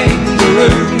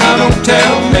Kangaroo. Now don't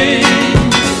tell me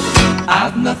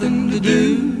I've nothing to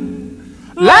do.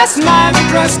 Last night I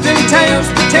dressed in tails,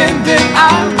 pretended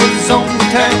I was on the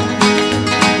town.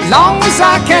 Long as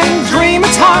I can dream,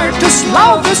 it's hard to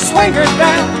slow the swinger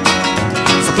down.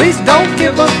 So please don't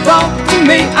give a thought to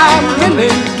me, I'm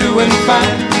really doing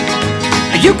fine.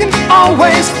 You can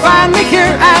always find me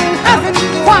here and having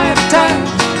quite a time.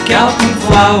 Counting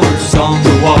flowers on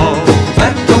the wall,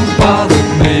 that don't bother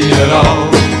me at all.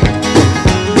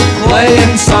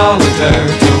 Playing solitaire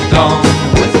till dawn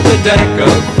with the deck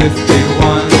of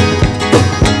 51.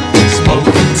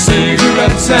 Smoking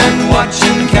cigarettes and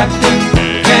watching Captain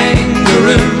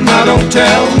Kangaroo. Now don't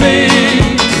tell me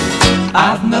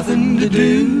I've nothing to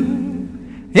do.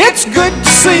 It's good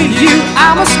to see you,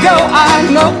 I must go, I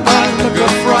know I look a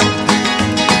fright.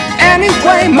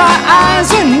 Anyway, my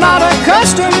eyes are not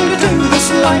accustomed to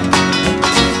this light,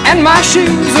 and my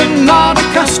shoes are not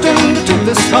accustomed to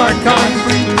this hard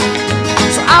concrete.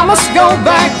 So I must go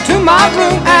back to my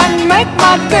room and make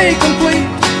my day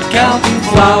complete. Counting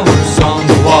flowers on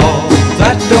the wall,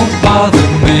 that don't bother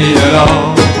me at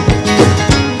all.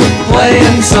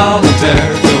 Playing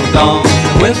solitaire till dawn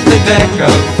with the deck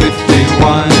of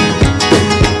 51.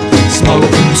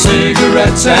 Smoking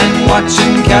cigarettes and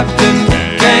watching Captain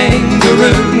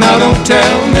Kangaroo. Now don't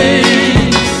tell me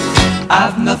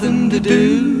I've nothing to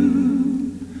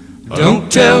do.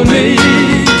 Don't tell me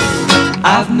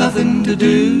I've nothing to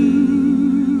do.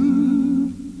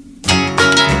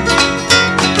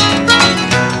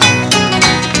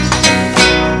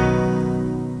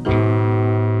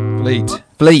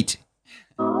 Fleet.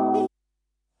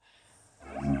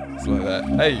 It's like that.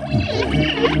 Hey.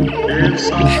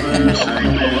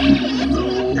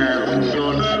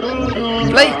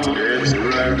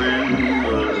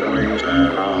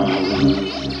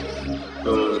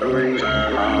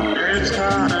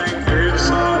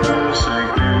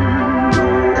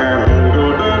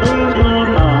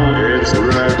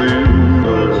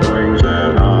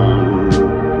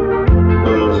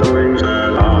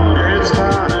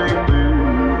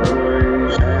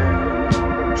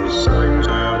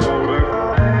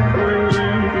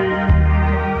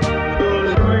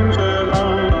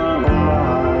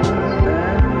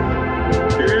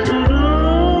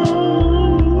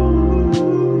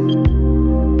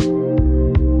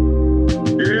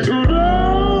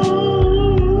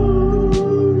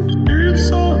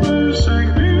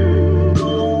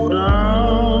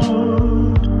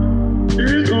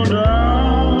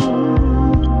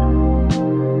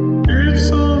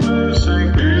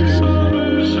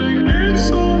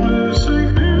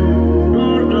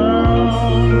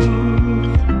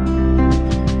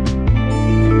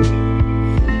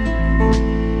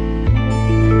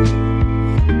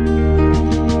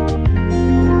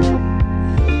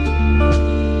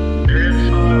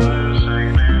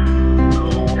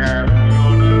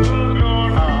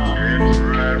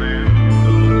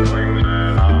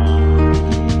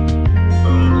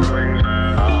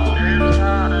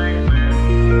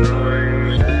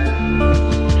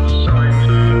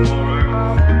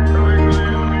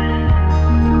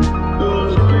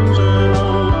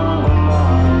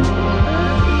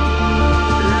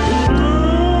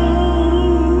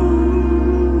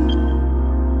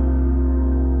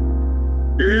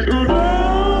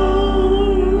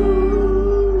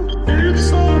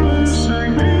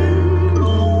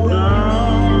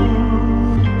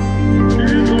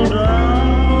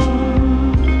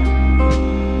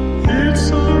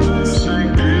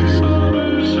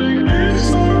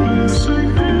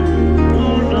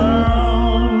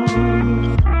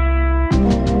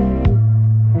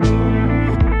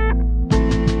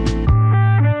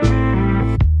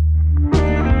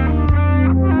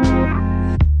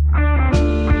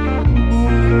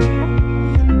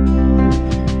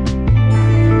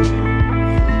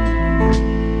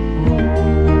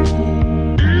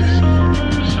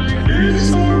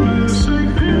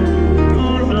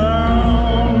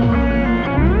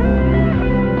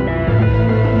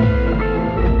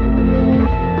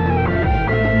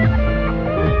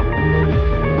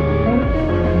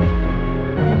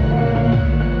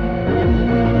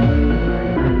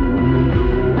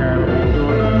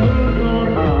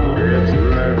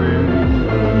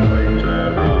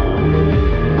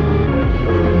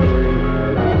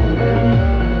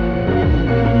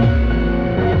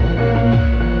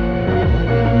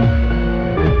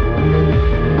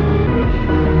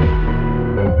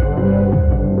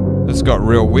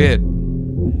 real weird.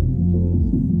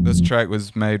 This track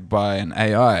was made by an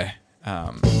AI,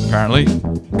 apparently.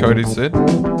 Cody said.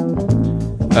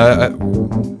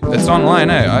 It's online,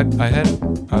 eh? I'd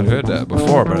heard that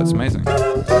before, but it's amazing.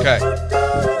 Okay.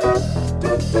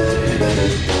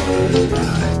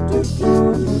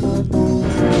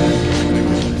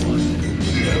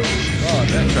 Oh,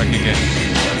 that track again.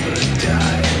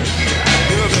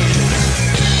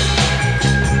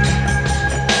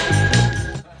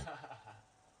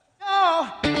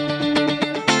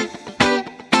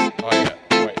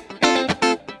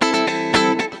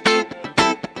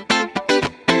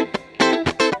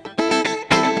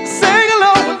 Sing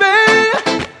along with me,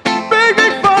 big,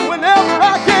 big fun whenever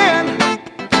I can.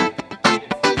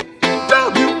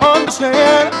 Don't you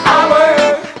understand? I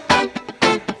work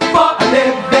for a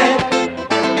living.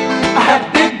 I have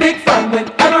big, big fun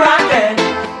whenever I can.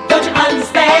 Don't you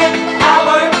understand? I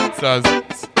work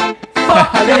for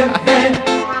a living.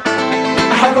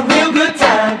 I have a real good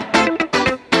time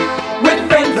with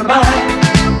friends of mine.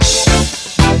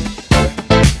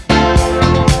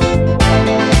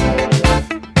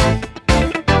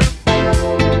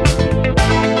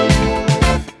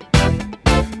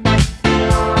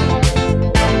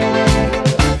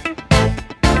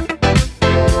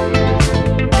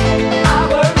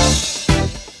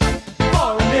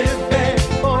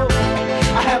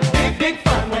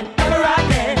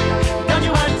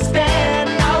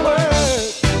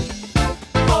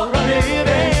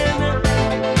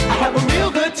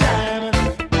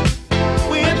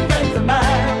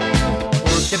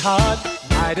 Hard,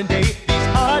 night and day, these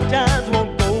hard times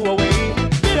won't go away.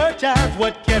 Bitter times,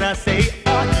 what can I say,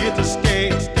 are here to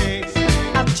stay.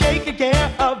 I'm taking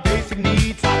care of basic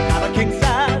needs. I got a king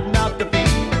size mouth to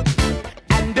feed,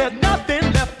 and there's nothing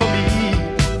left for me.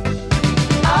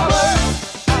 I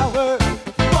work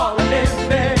for a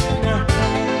living.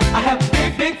 I have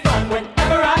big, big fun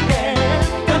whenever I can.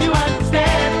 Don't you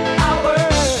understand? I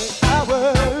work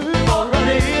for a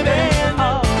living.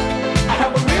 Oh, I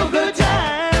have a real good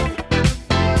time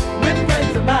with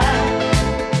friends of mine.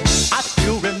 I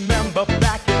still remember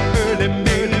back in early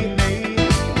May,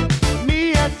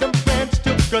 me and some friends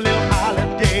took a little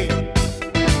holiday.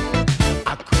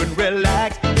 I couldn't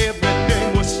relax,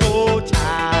 everything was so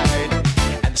tight,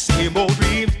 and the same old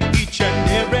dreams each and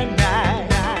every night.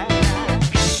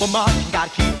 Well, Mark, gotta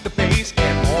keep the pace,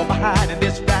 can't fall behind in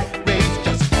this rat race.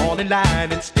 Just fall in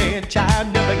line and stay in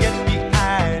time, never get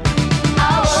behind.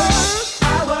 I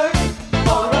work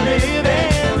for a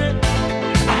living.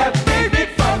 I have big, big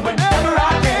fun whenever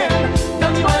I can.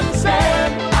 Don't you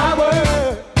understand? I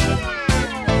work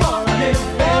for a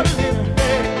living.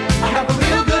 I have a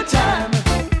real good time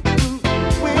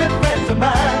with friends of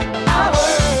mine. I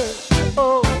work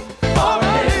for a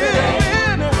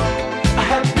living. I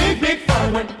have big, big fun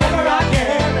whenever I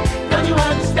can. Don't you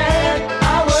understand?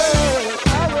 I work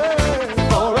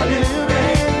for a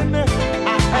living.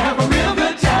 I have a real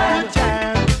good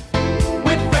time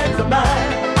with friends of mine.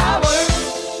 I work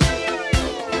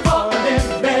for a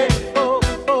living.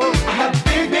 I have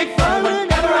big, big fun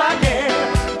whenever I can.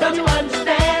 Don't you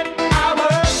understand? I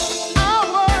work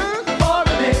for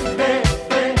a living.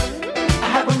 I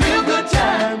have a real good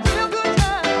time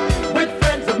with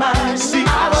friends of mine. See, I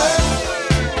work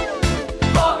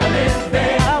for a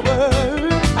living.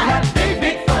 I have big,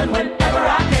 big fun whenever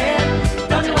I can.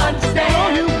 Don't you understand?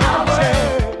 I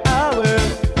work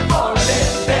for a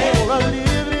living.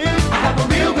 I have a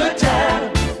real good time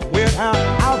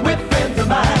with friends of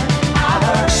mine. I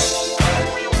work.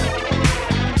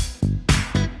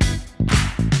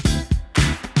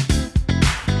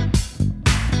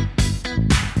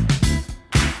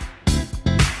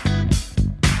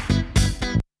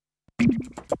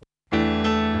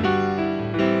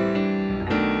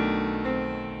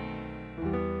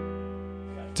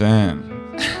 Damn.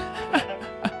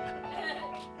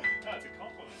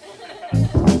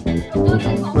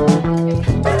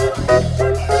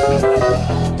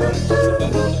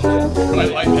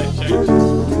 Right, like that change.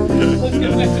 Let's go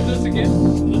back to this again.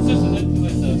 Let's listen to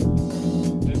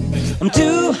I'm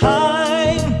too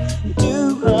high,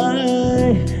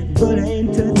 but I ain't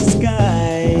touch the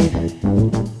sky.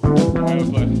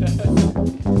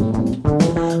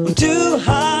 I'm too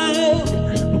high,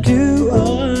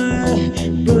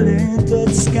 but I ain't touch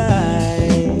the sky.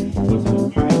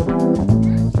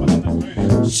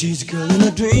 She's a girl in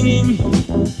a dream.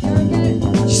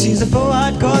 She sees a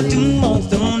 4-eyed cartoon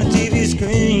monster on the TV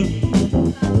screen.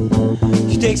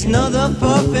 She takes another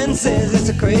puff and says it's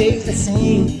a crazy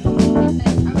scene.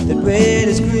 That red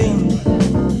is green.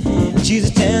 She's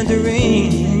a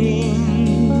tangerine.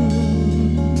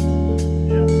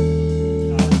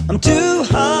 I'm too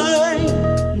high,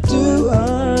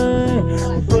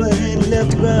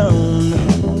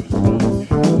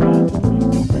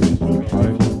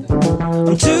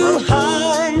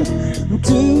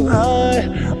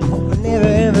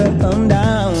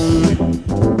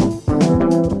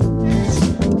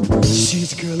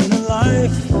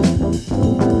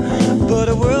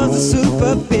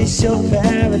 superficial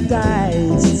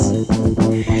paradise.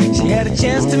 She had a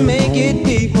chance to make it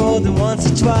big more than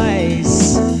once or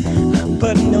twice,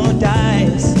 but no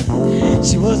dice.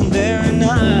 She wasn't very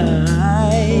nice.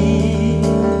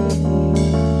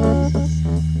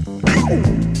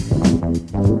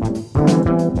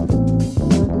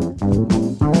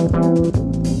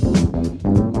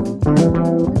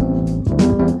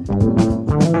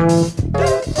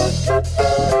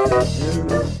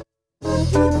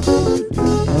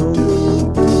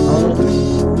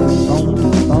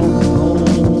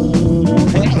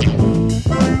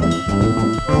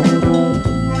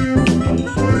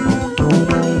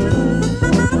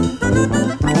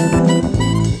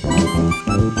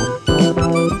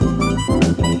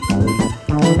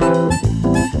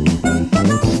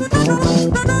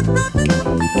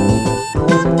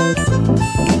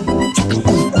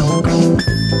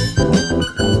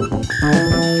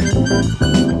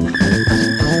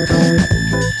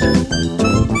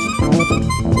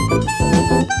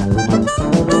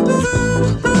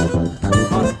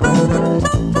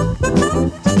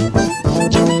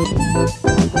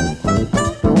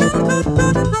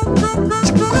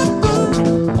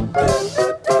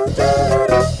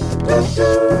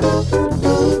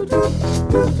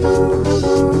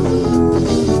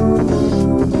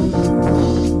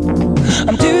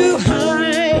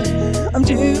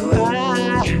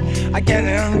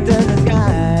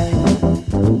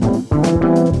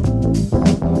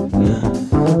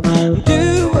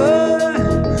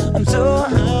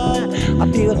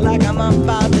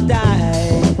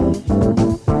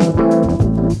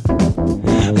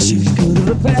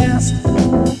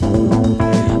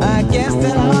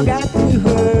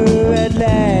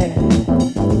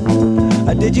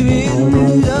 Did you hear the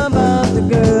news about the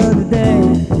girl today?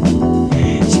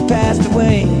 She passed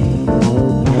away.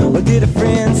 What did a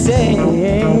friend say?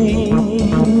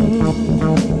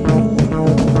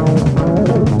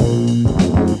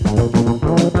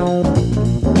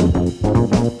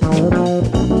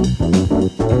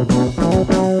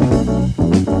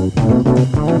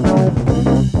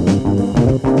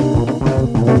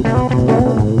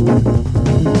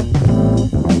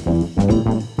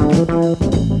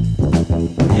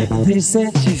 They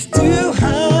said she's too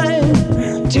high,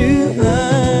 too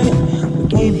high. We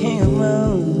can't hang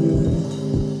around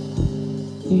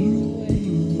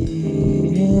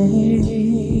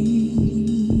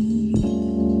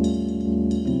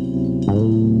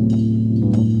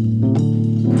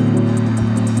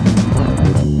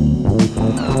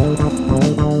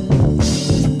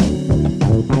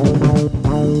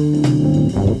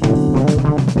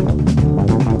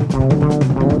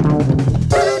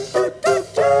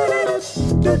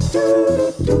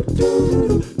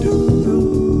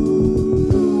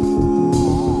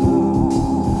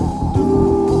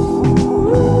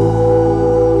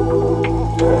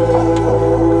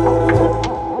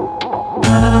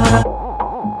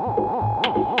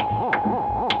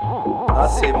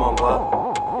asemangwa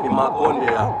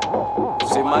imakondela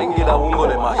usemaingila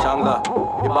ungole mashanga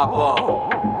ibakwa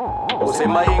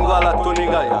usemainga la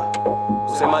tunigaya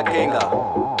usemakenga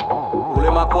ule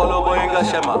makolo boyenga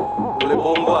shema ule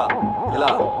bongwa ila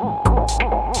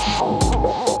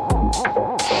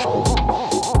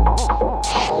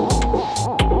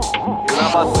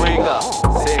yunaba swinga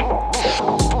sing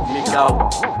mikau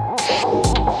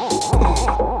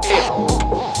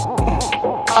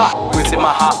with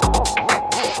my heart.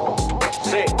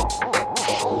 Say.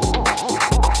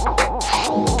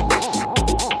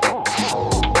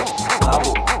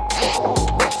 Namu.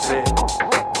 Say.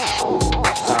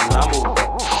 Namu.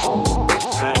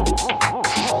 Say.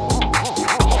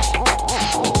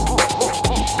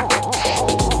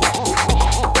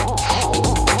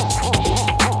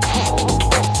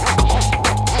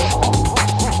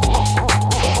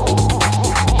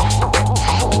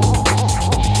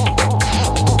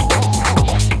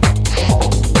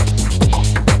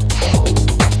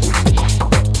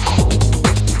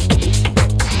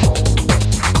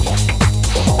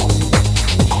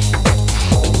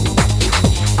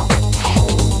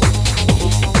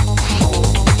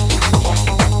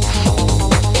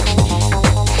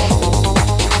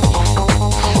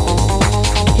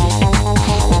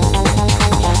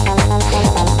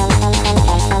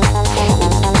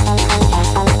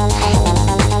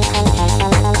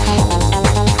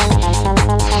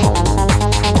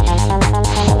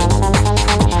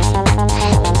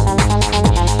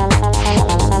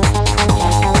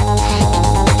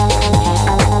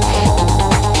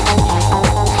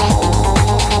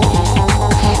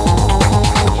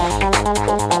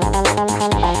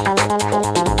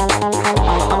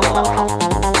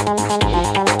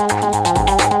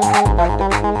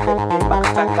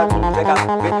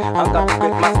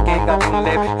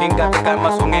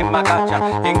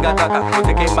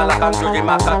 Unke malakan joji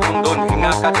maka tundun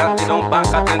hinga ka janti dong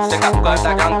bangka ten se kapka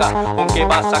daganga unke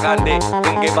basa gande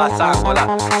unke basa kola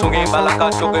sunge balaka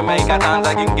choge mai ka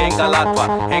danza gingenga latwa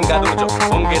henga dojo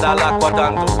unke dala kwa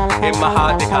dandu hemma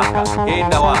hadi kaka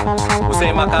hindawa use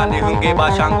makani unke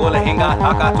bashangola hinga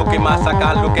haka tuki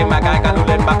masaka luke magai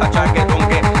kalule baka change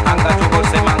dunge hanga chugo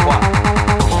se mangwa.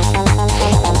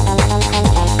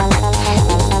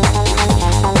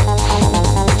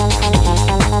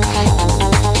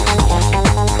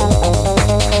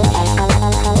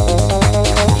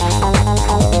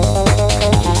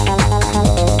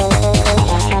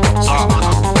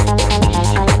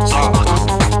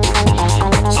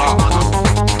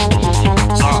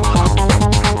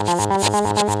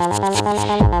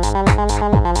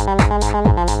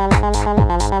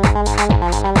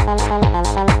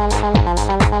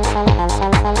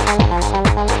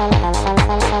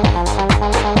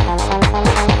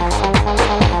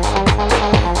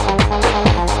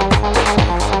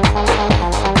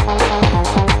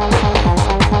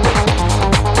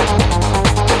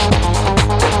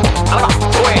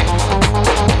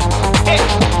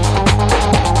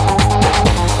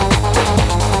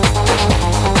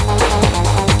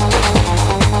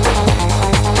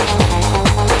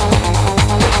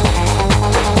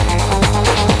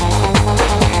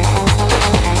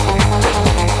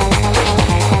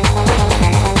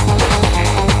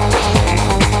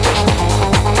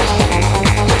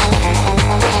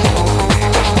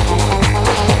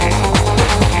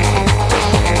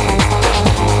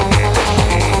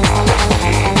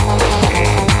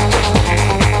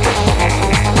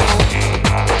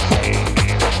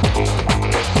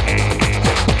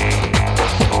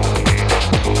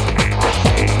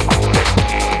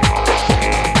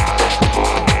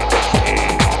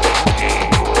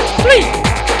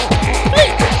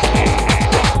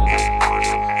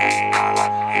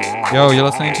 Yo, you're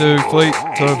listening to Fleet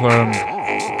Totem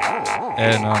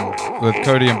and with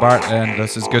Cody and Bart, and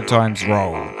this is Good Times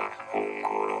Roll.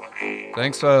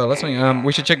 Thanks for listening.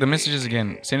 We should check the messages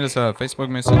again. Send us a Facebook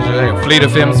message. Fleet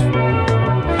FM's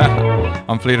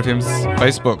on Fleet FM's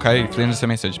Facebook. Hey, send us a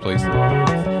message, please. We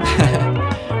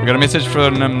got a message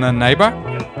from the neighbor. Do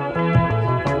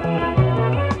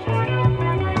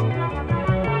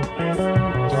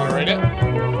you want to read it?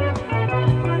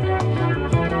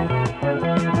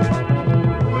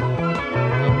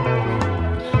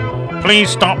 Please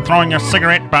stop throwing your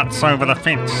cigarette butts over the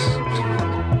fence.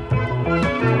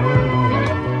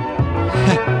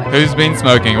 Who's been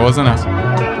smoking? It wasn't us.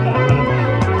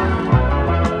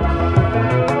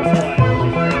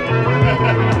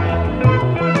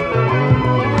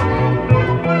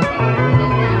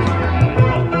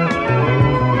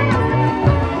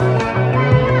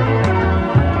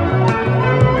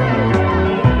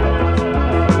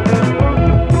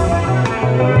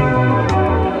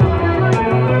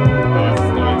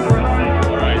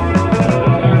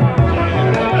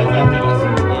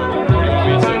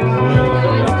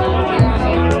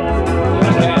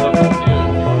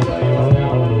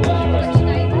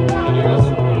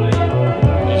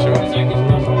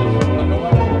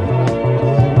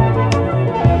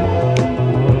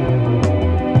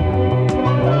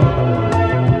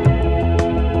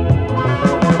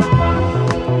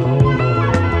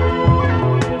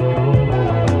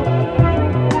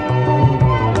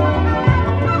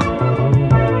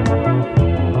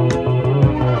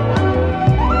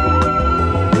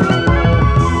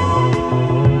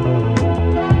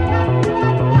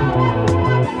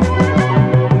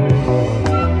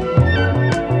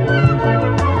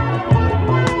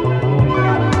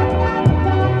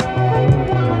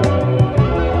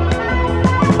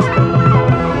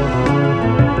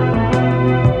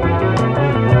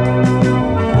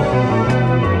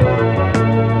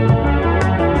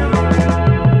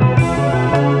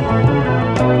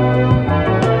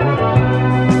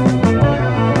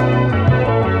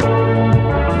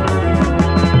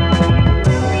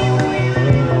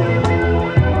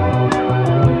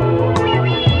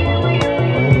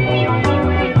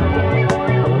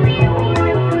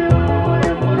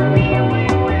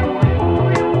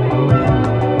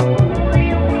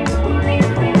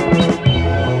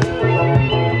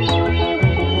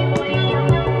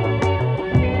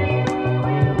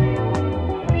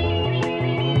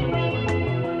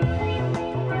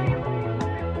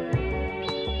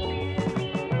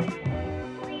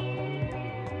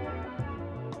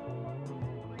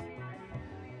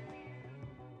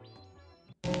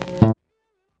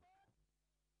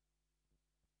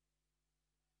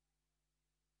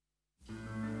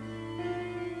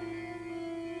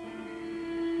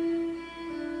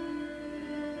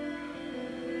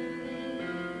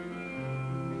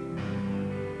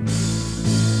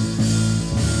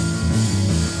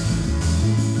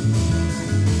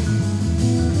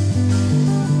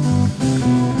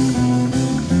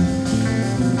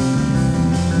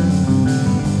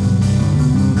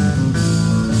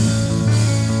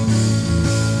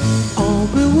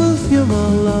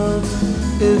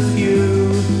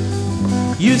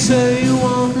 say you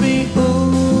want me,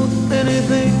 ooh,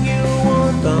 anything you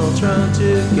want, I'll try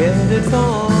to get it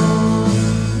for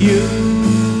you.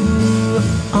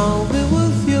 I'll be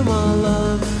with you, my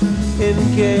love, in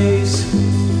case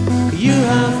you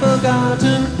have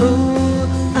forgotten, ooh.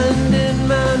 And in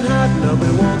Manhattan, I'll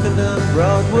be walking down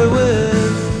Broadway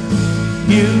with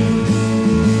you.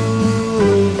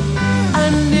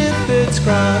 And if it's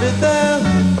crowded there,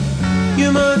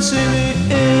 you might see me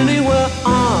anywhere.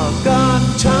 I've got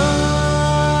time.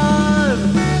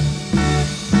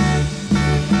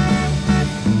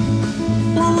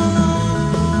 La la la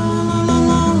la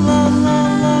la la la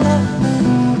la la.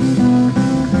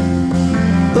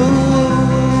 Ooh,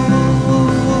 ooh,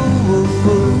 ooh,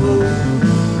 ooh, ooh.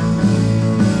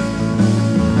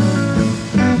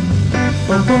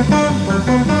 Bum, bum, bum, bum,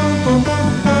 bum, bum,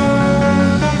 bum,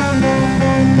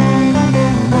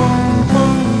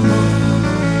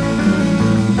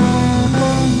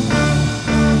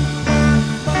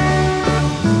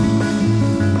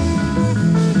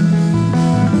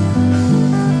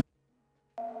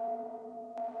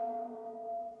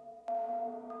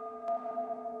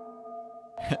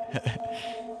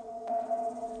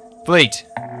 Fleet.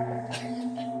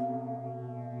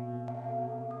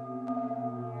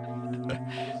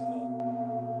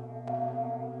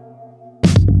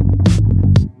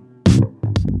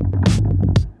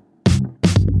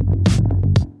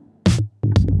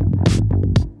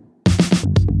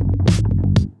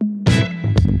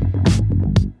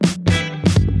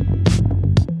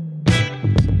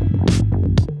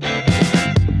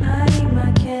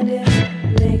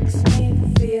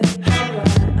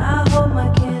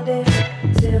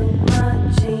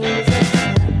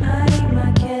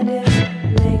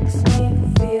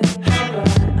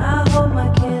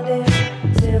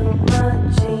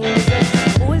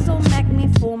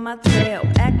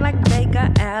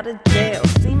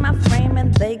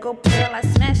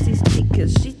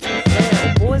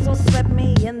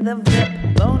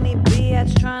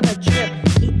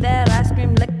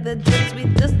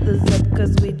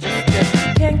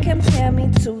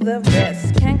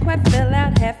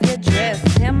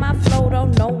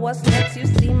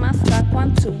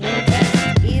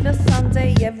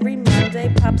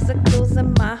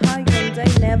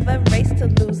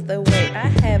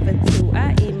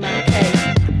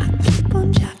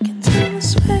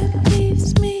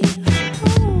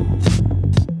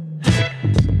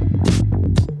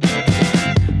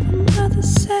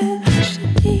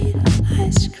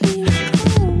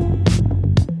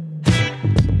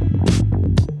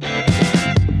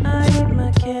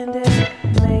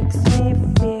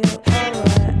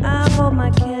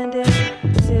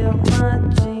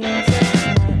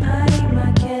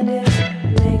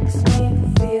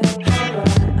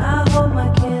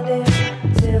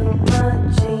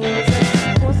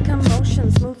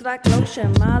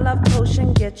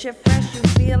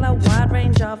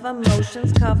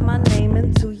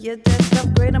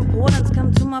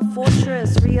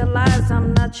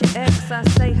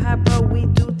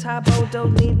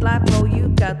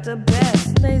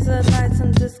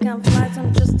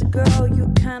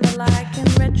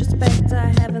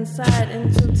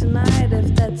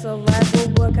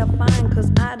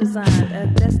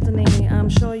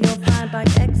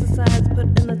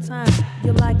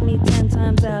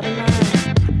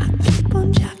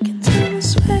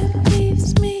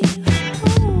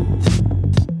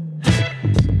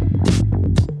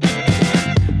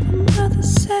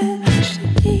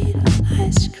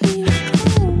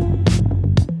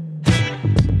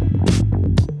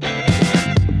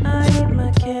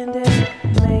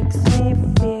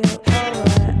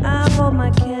 my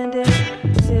candy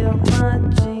till my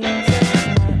jeans are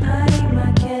tied. I eat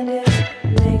my candy.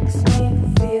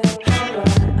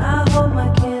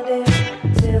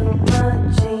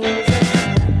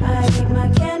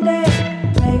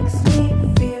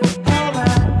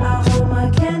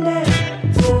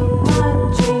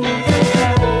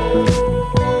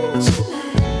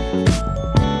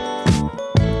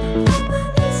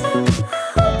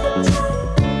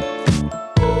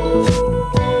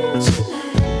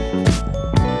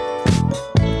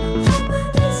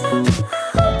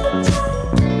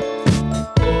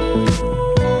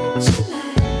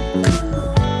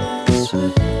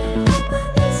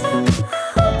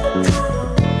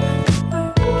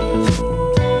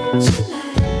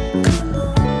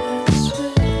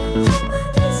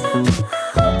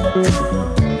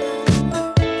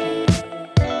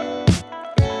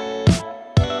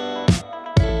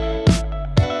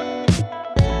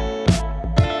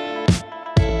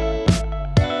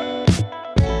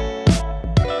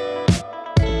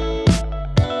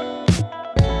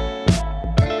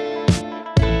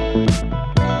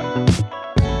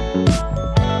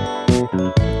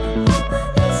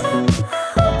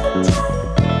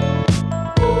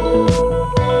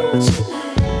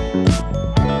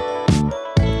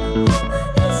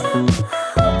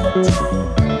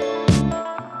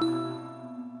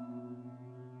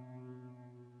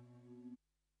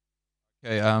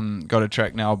 Okay, got a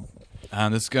track now.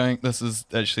 This is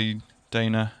actually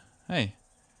Dana. Hey.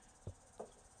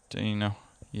 Dana.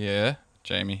 Yeah,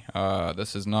 Jamie.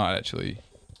 This is not actually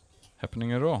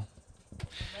happening at all.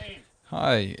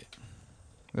 Hi.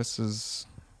 This is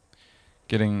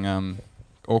getting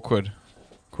awkward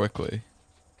quickly.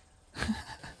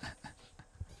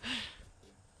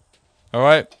 All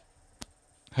right.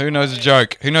 Who knows a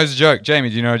joke? Who knows a joke? Jamie,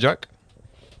 do you know a joke?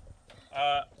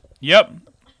 Yep.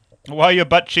 Why are your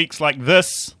butt cheeks like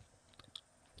this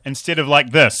instead of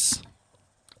like this?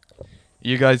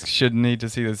 You guys should need to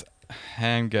see this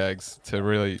hand gags to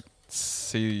really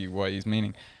see what he's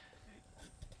meaning.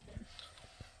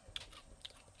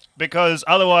 Because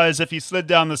otherwise, if you slid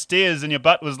down the stairs and your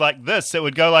butt was like this, it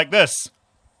would go like this.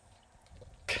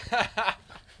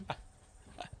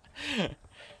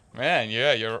 Man,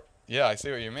 yeah, I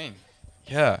see what you mean.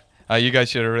 Yeah, you guys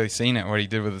should have really seen it, what he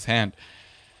did with his hand.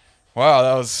 Wow,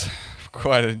 that was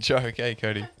quite a joke, eh,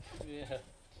 Cody?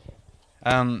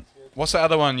 Yeah. What's the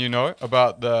other one you know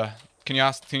about the? Can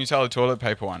you tell the toilet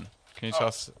paper one? Can you tell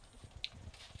us?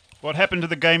 What happened to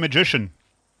the gay magician?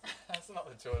 That's not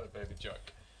the toilet paper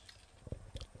joke.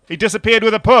 He disappeared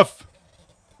with a poof.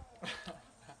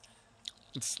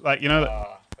 It's like, you know that.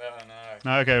 Oh,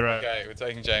 no. No, okay, right. Okay, we're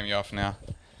taking Jamie off now.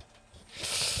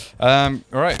 All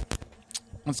right,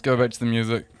 let's go back to the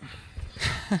music.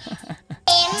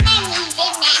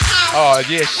 Oh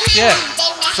yeah, shit.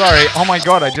 Sorry. Oh my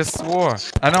god, I just swore.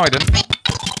 I know I didn't.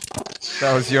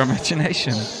 That was your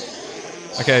imagination.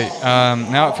 Okay,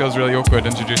 now it feels really awkward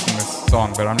introducing this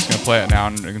song, but I'm just gonna play it now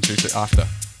and introduce it after.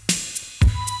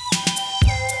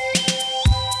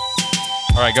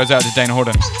 All right, goes out to Dana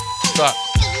Horton. What's up?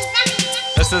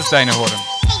 This is Dana Horton.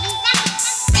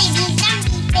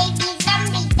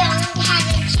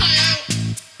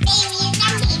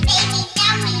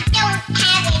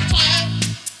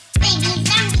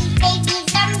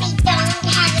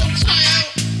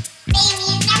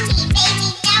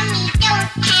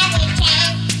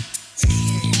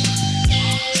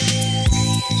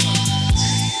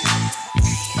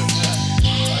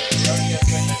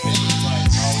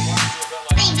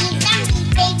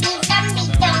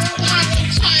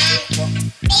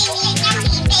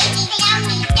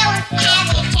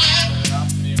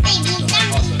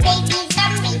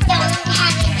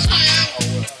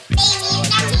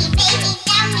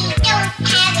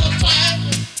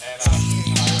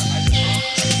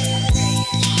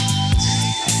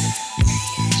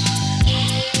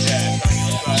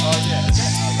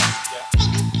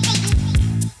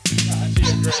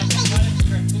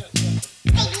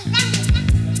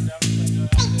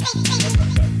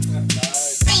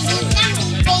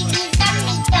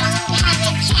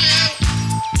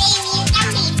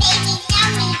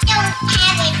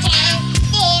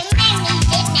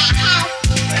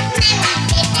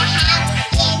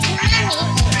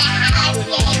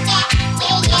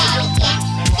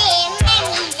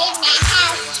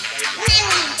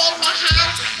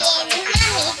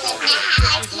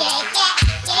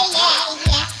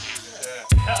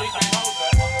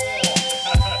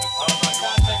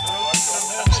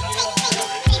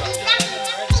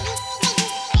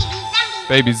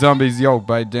 Baby Zombies, yo,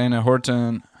 by Dana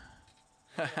Horton.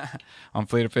 On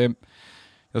Fleet FM.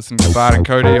 Listen to Bart and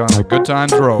Cody on the Good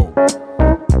Times Roll.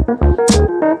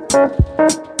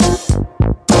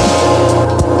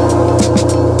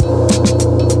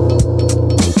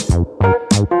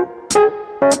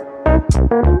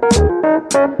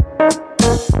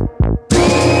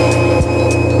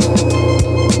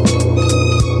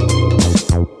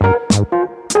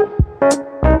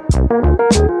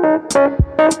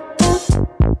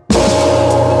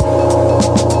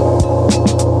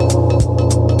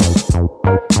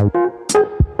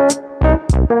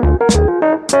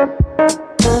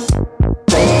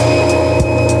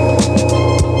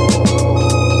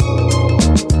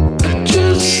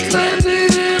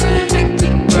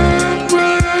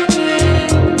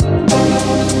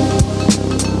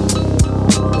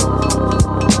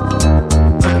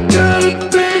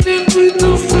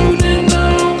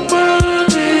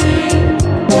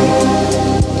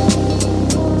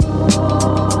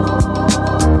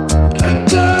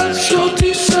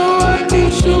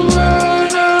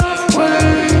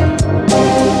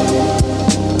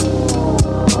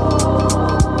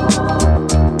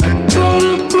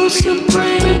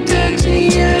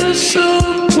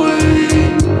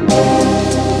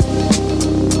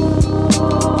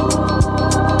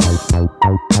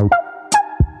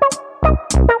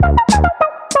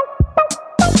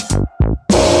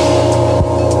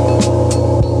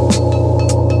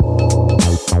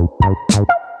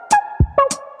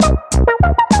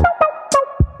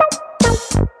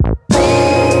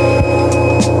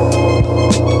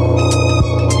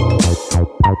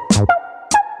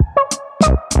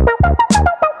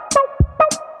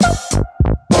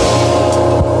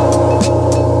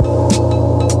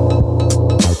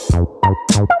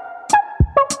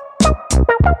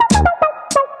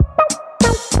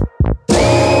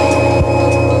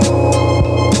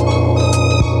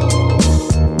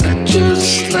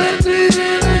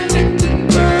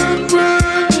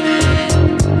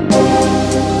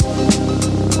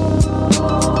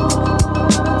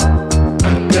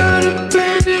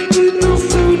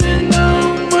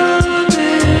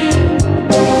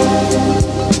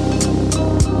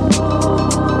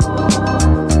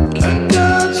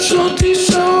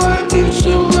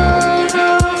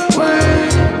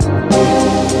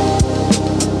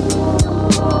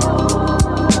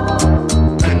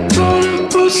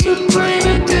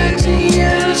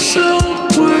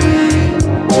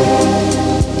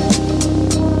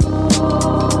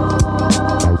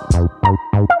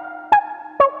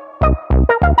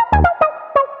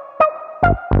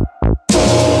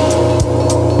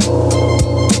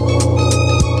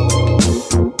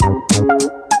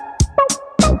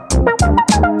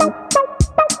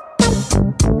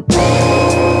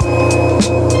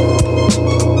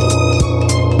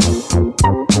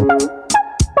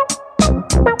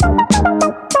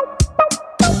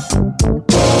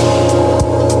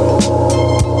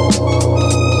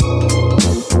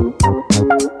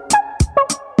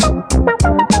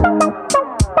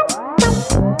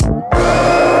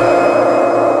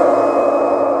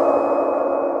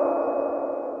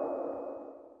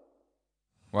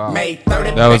 Wow. May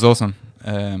 30th. That was awesome.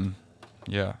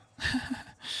 Yeah.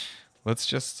 Let's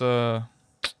just I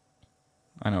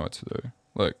know what to do.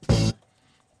 Look.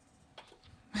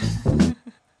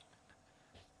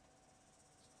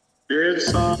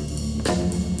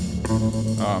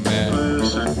 Oh man.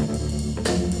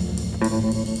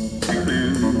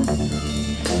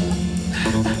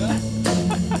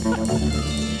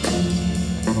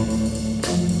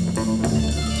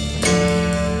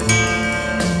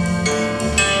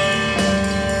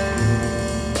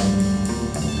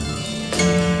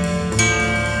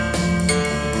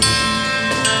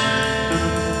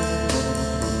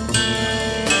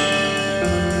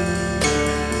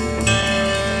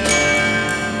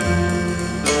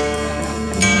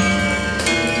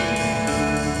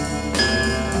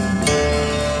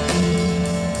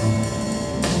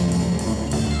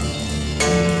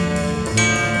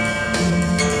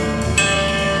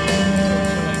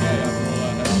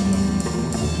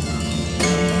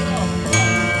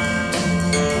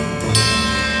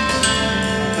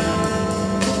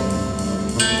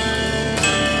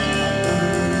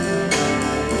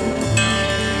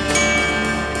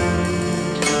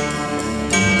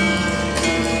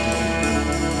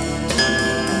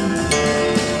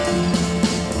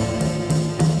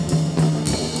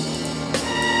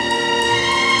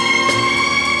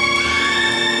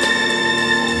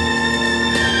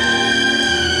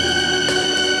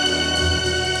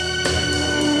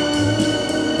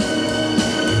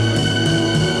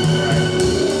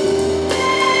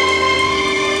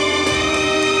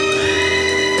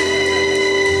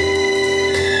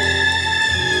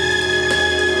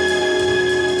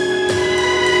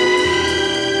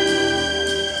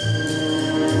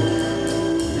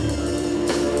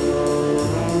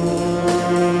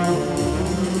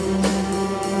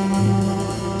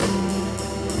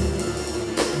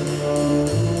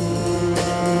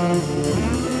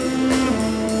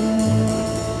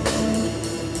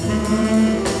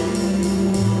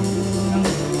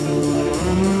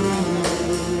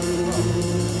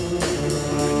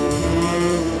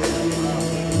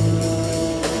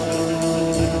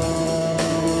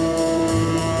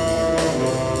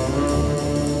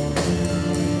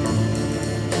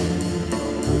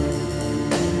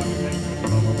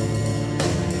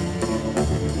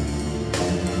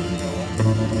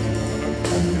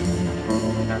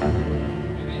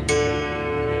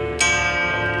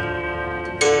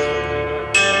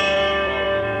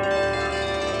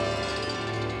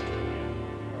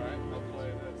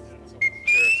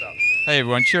 Hey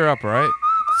everyone, cheer up, alright?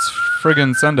 It's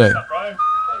friggin' Sunday.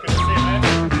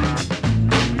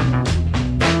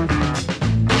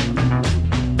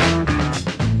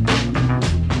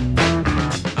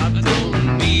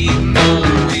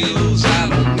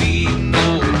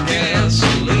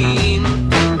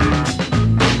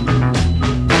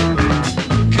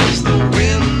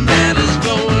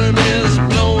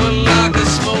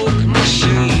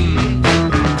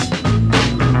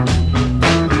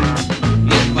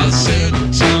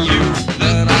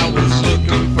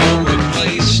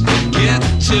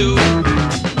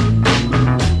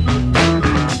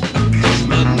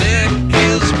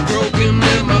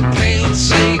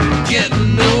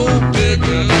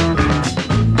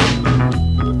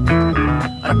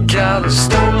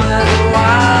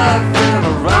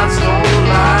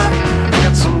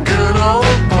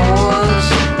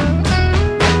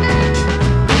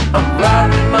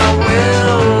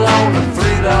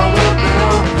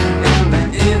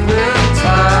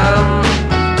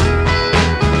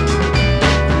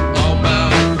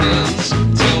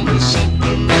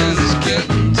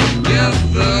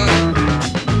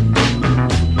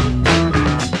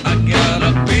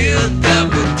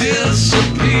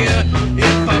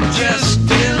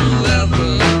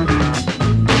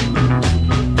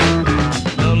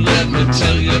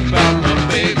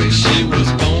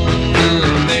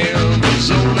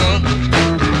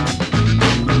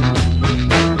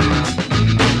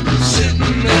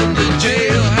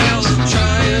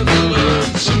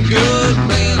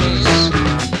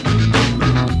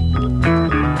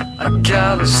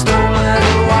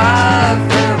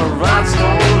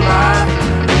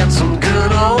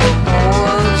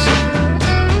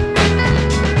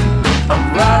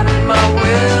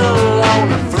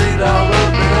 $3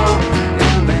 bill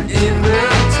in the evening.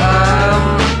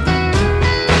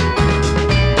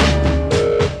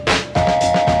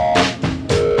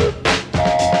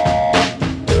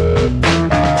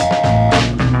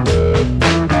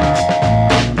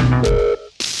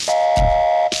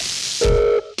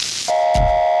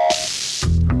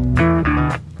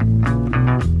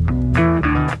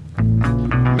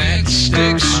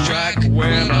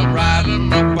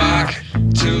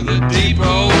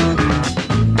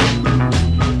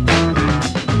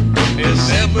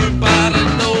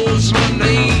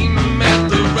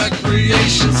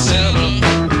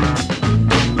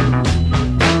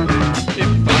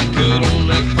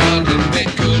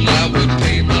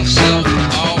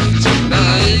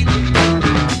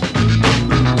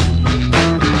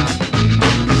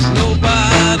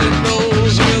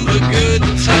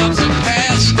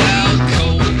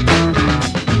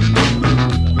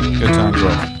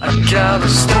 got a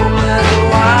stolen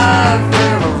wife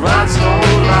and a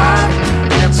rhinestone life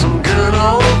and some good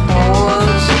old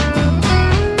boys.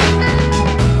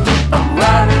 I'm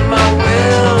riding my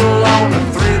wheel on a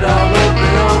 $3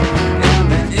 bill in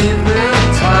the evening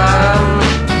time.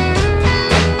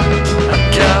 I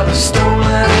got a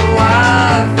stolen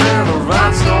wife and a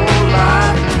rhinestone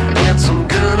life and some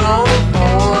good old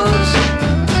boys.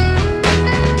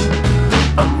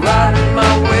 I'm riding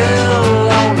my wheel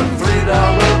on a $3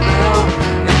 bill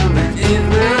in the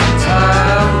evening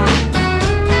time.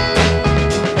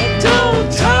 Don't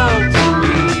talk to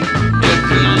me if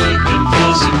you're looking for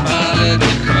somebody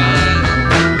to cry on.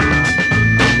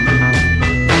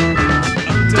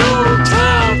 Don't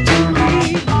talk to me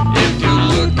if you're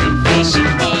looking for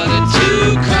somebody to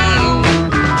cry on.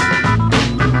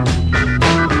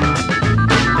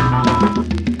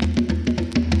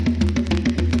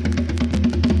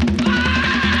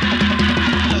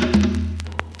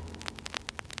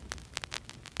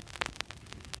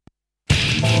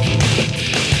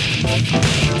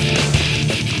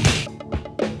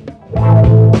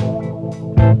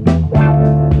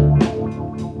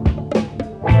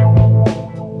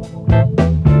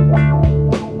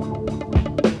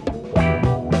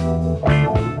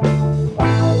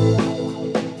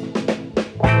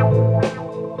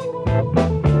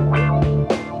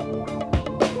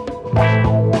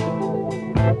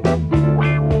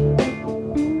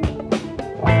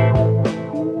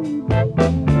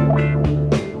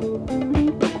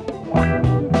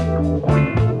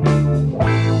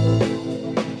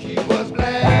 She was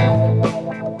black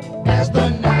as the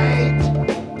night.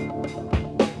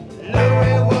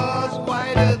 Louis was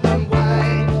whiter than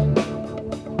white.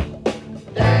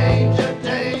 Danger,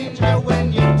 danger when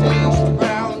you taste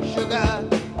brown sugar.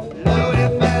 Louis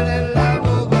fell in love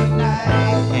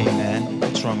overnight. Hey man,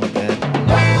 what's wrong with that?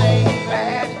 Nothing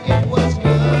bad, it was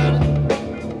good.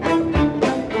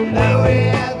 Louis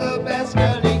had the best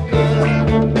girl he could.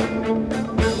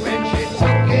 When she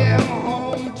took him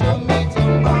home to meet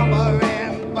her mama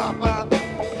and papa,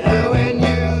 Louis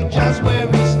knew just where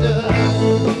he stood.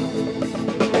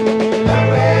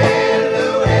 Louis,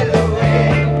 Louis, Louis.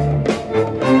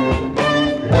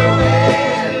 Louis,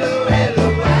 Louis,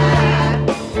 Louis.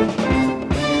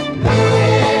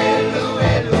 Louis,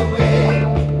 Louis, Louis.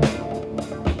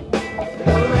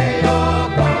 Louis, you're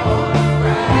gonna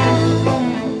cry.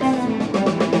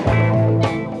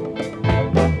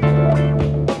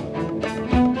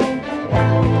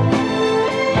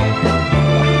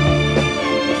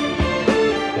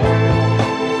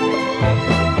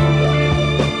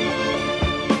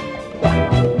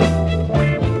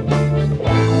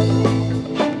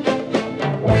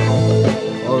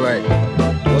 All right,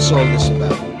 what's all this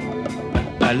about?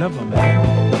 I love her, man.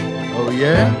 Oh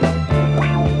yeah?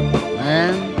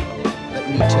 Man, let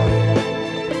me tell you,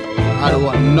 I don't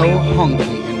want no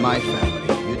hunky in my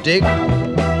family. You dig?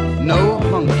 No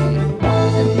hunky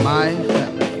in my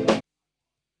family.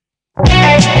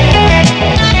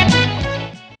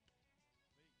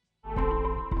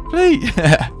 Play.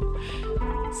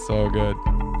 So good.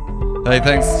 Hey,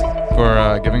 thanks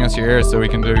for giving us your ears so we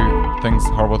can do things,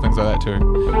 horrible things like that too.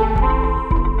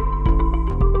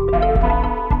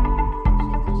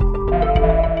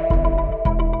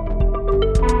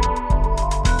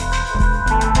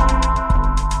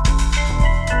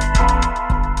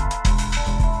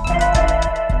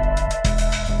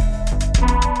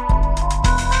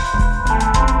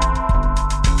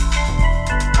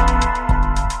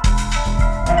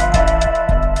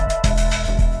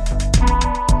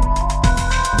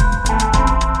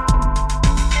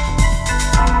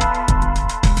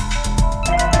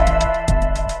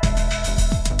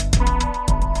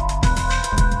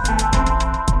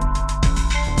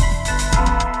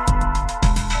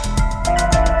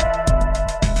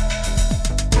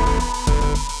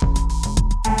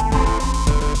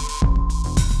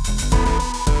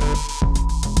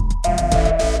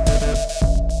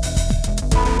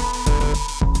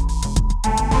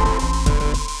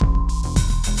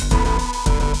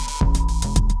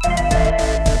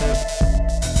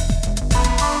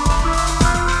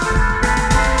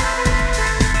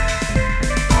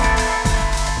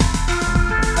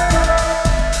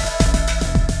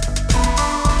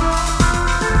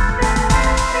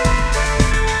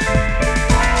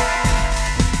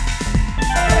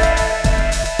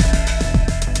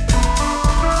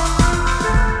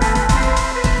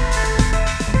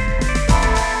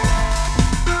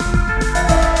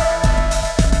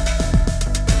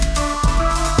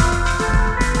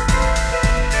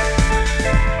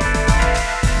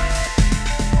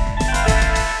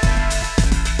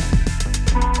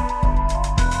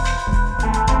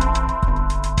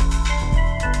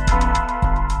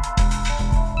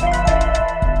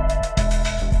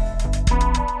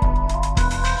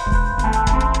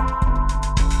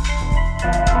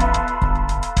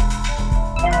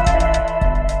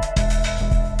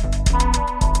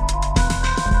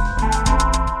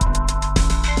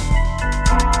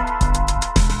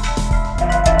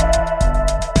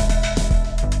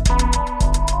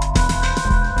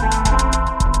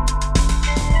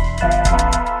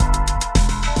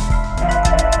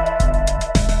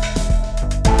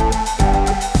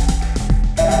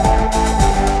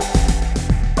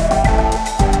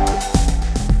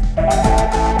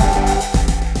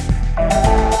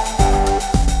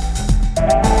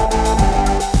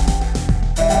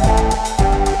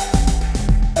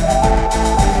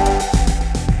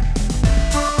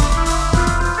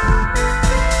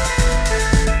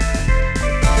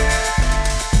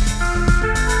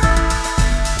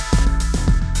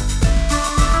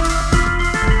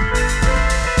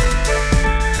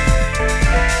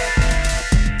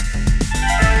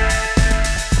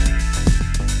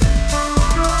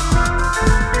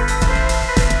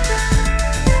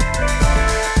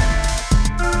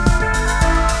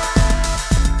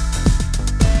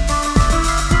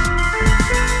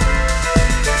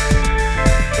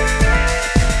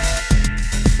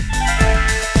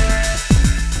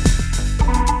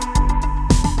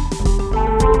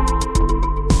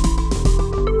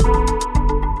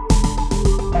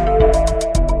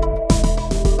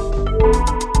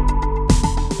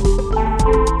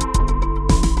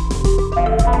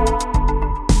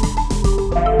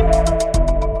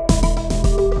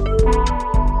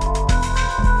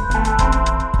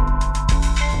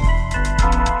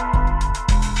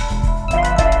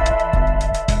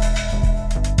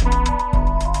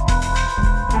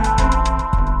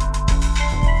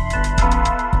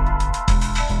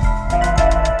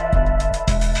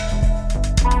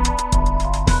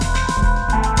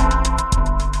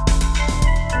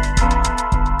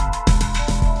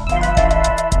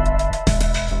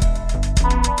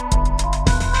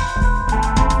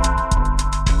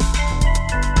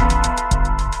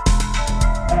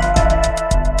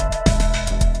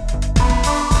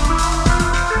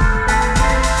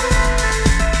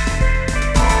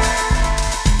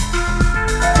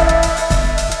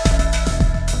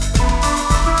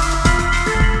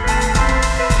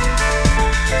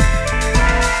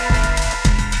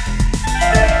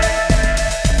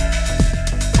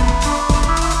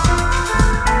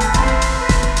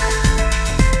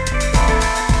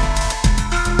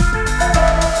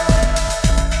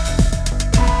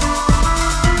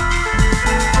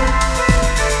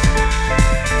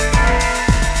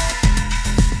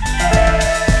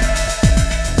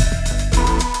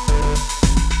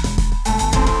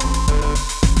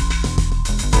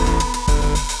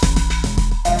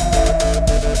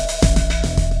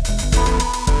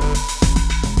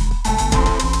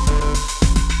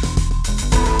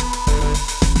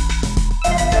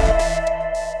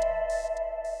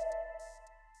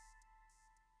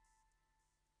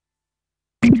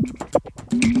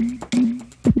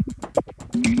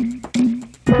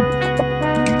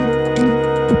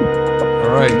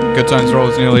 Alright, Good Times Roll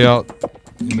is nearly out.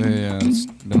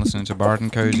 Been listening to Bart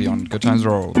and Cozy on Good Times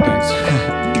Roll. Thanks.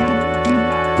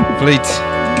 Fleet.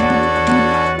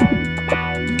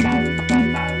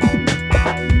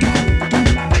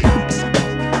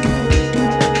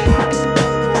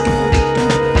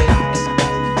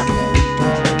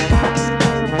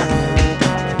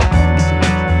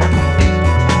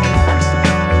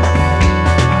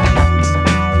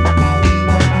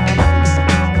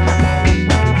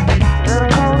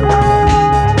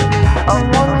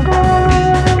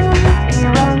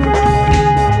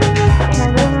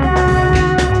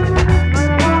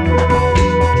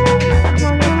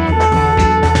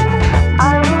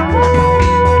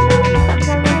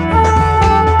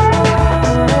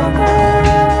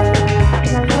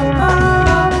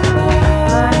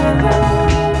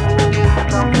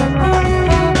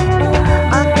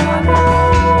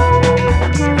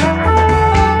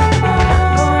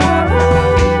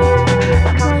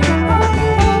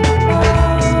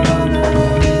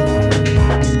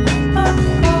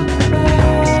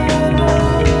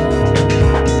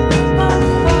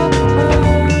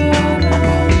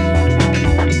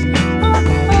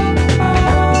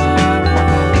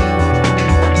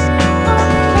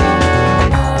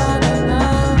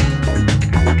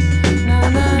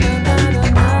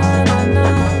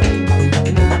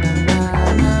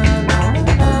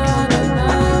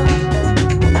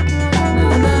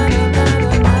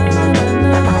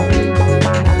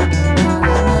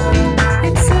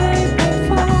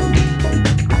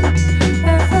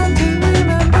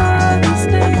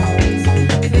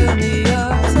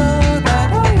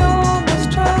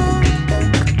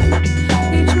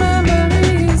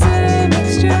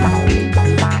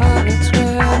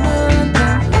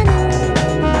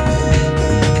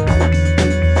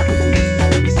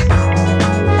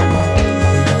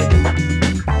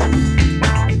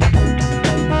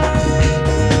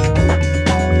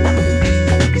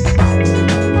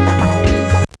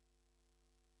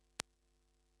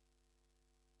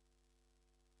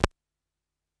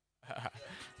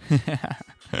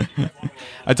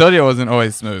 I told you I wasn't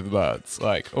always smooth, but it's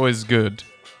like always good.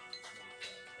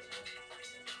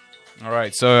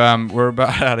 Alright, so we're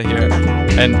about out of here.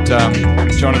 And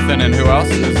Jonathan and who else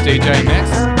is DJing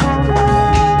next?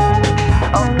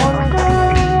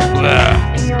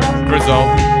 Grizzle.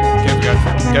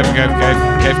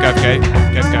 Cave.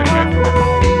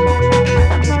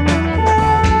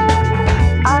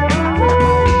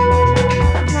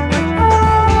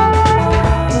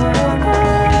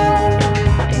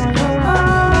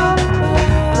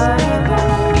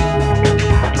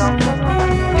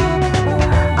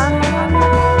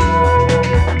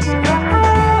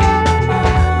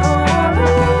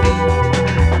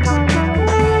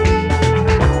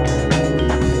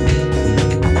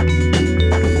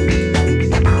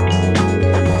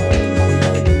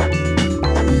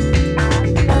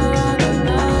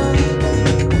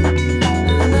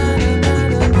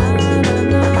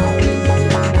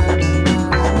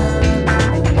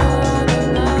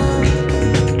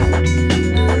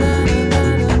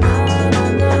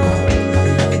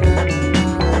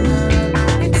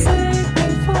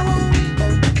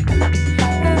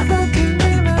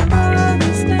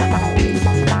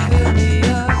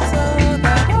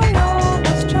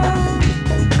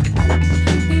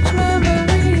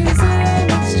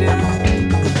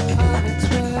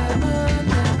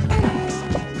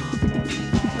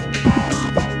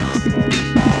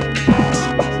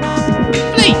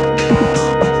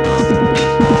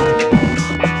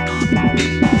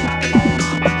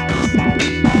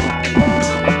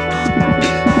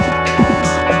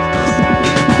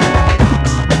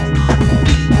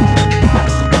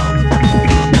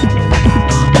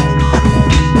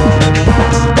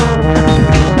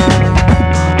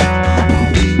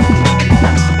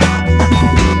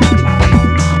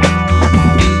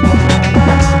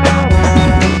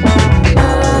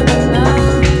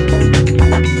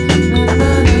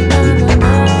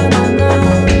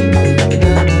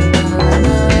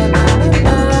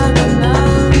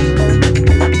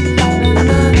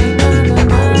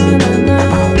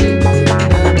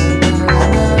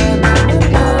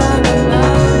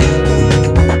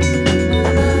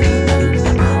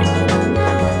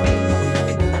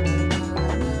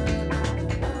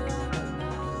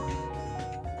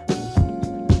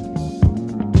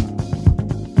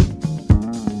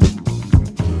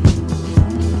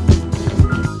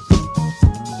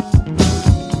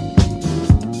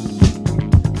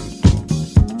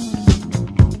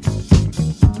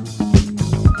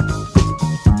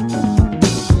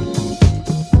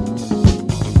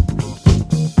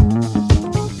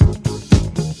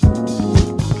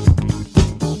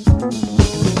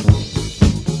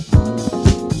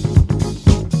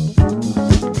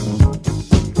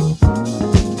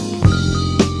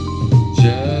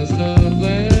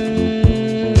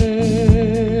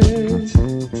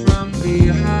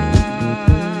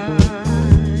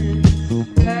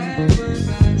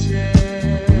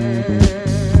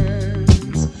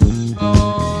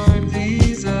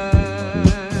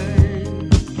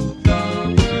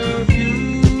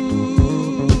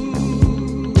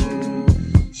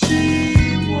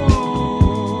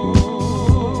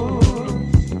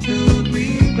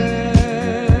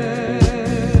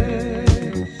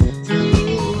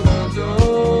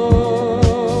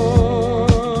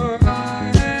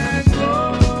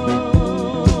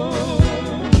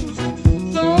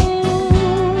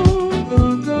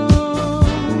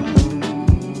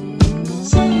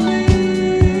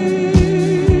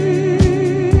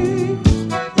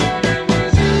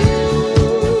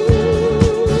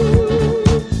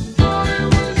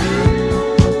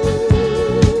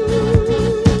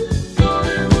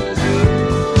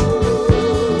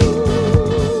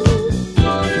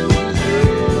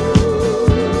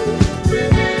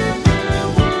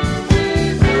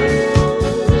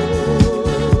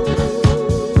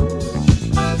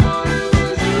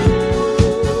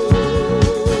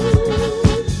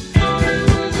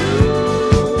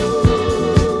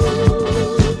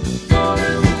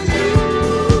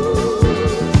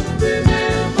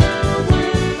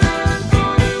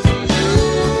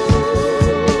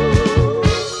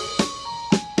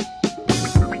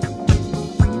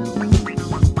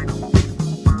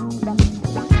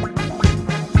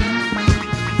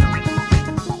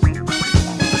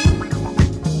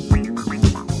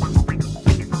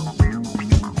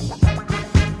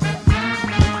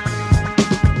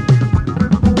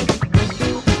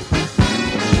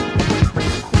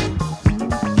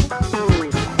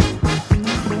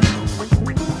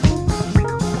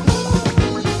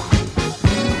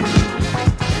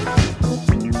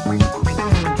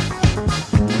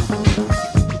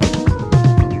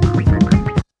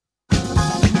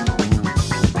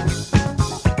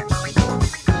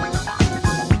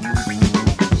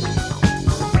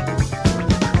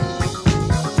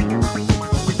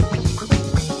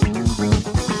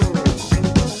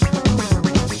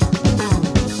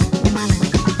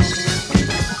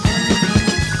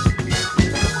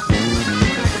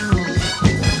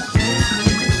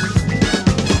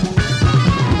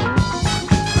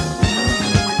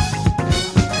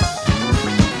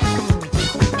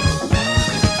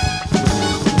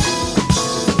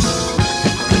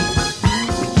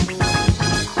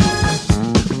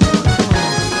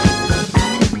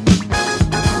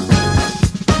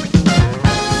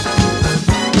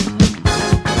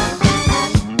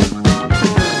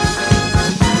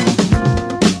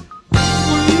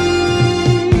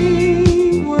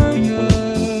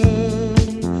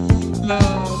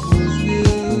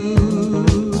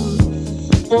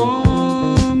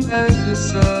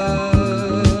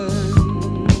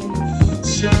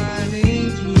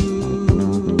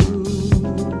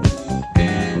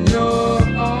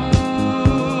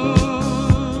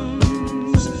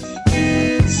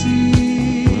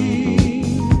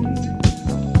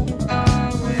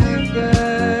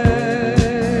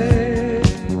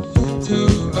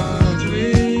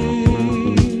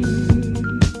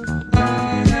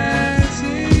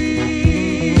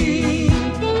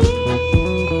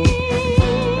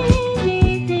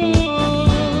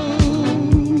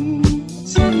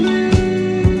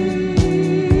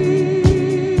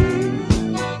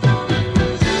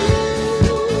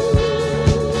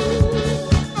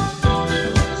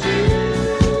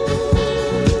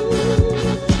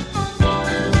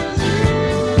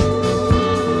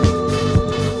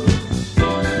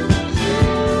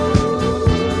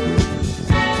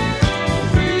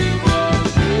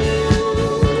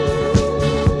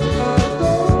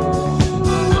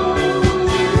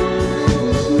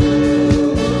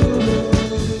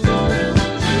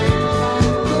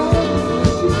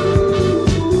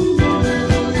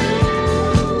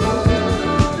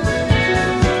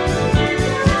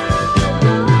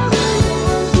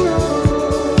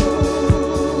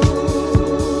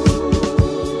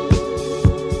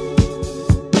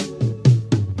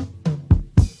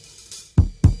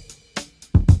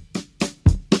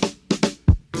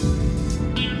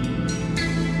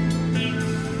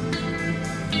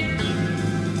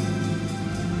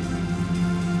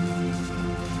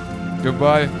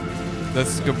 goodbye.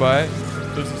 This is goodbye.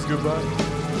 This is goodbye.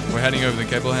 We're heading over the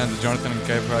cable hands of Jonathan and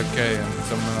K5K and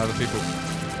some other people.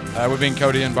 We've been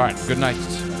Cody and Bart. Good night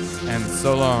and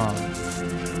so long.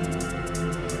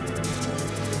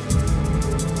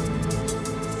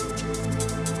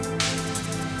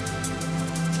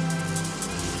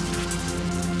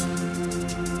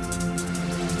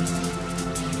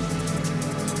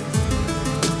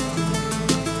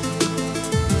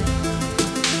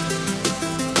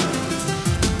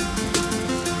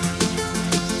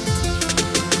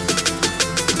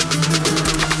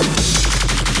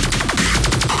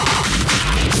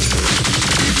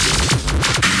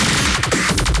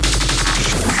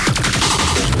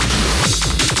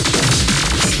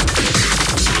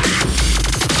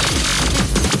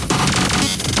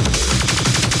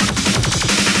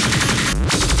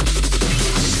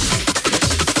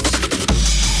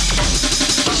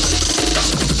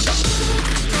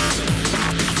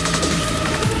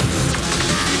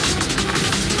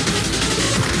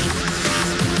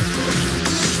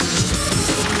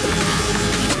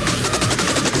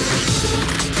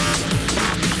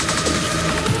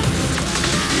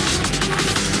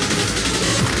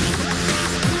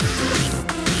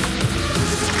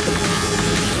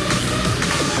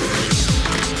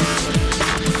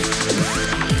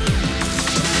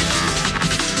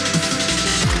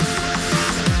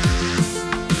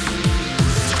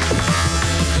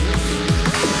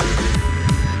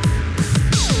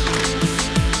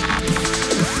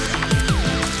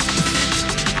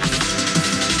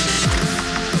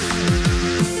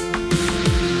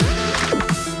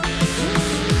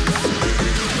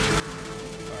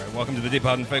 Deep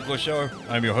Art and Folklore Show.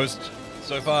 I'm your host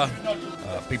so far,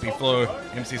 PP Flow,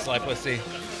 MC Sly Pussy.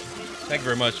 Thank you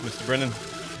very much, Mr. Brennan.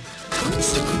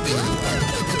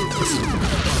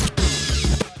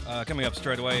 Coming up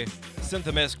straight away,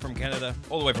 Synthomesk from Canada,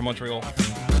 all the way from Montreal.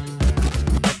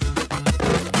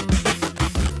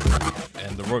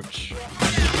 And The Roach.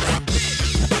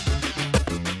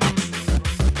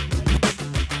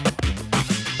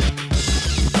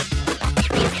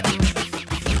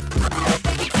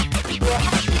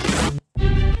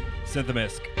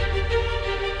 Synthomesk.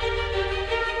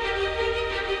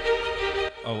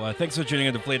 Oh, thanks for tuning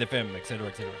in to Fleet FM, etc.,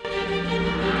 etc.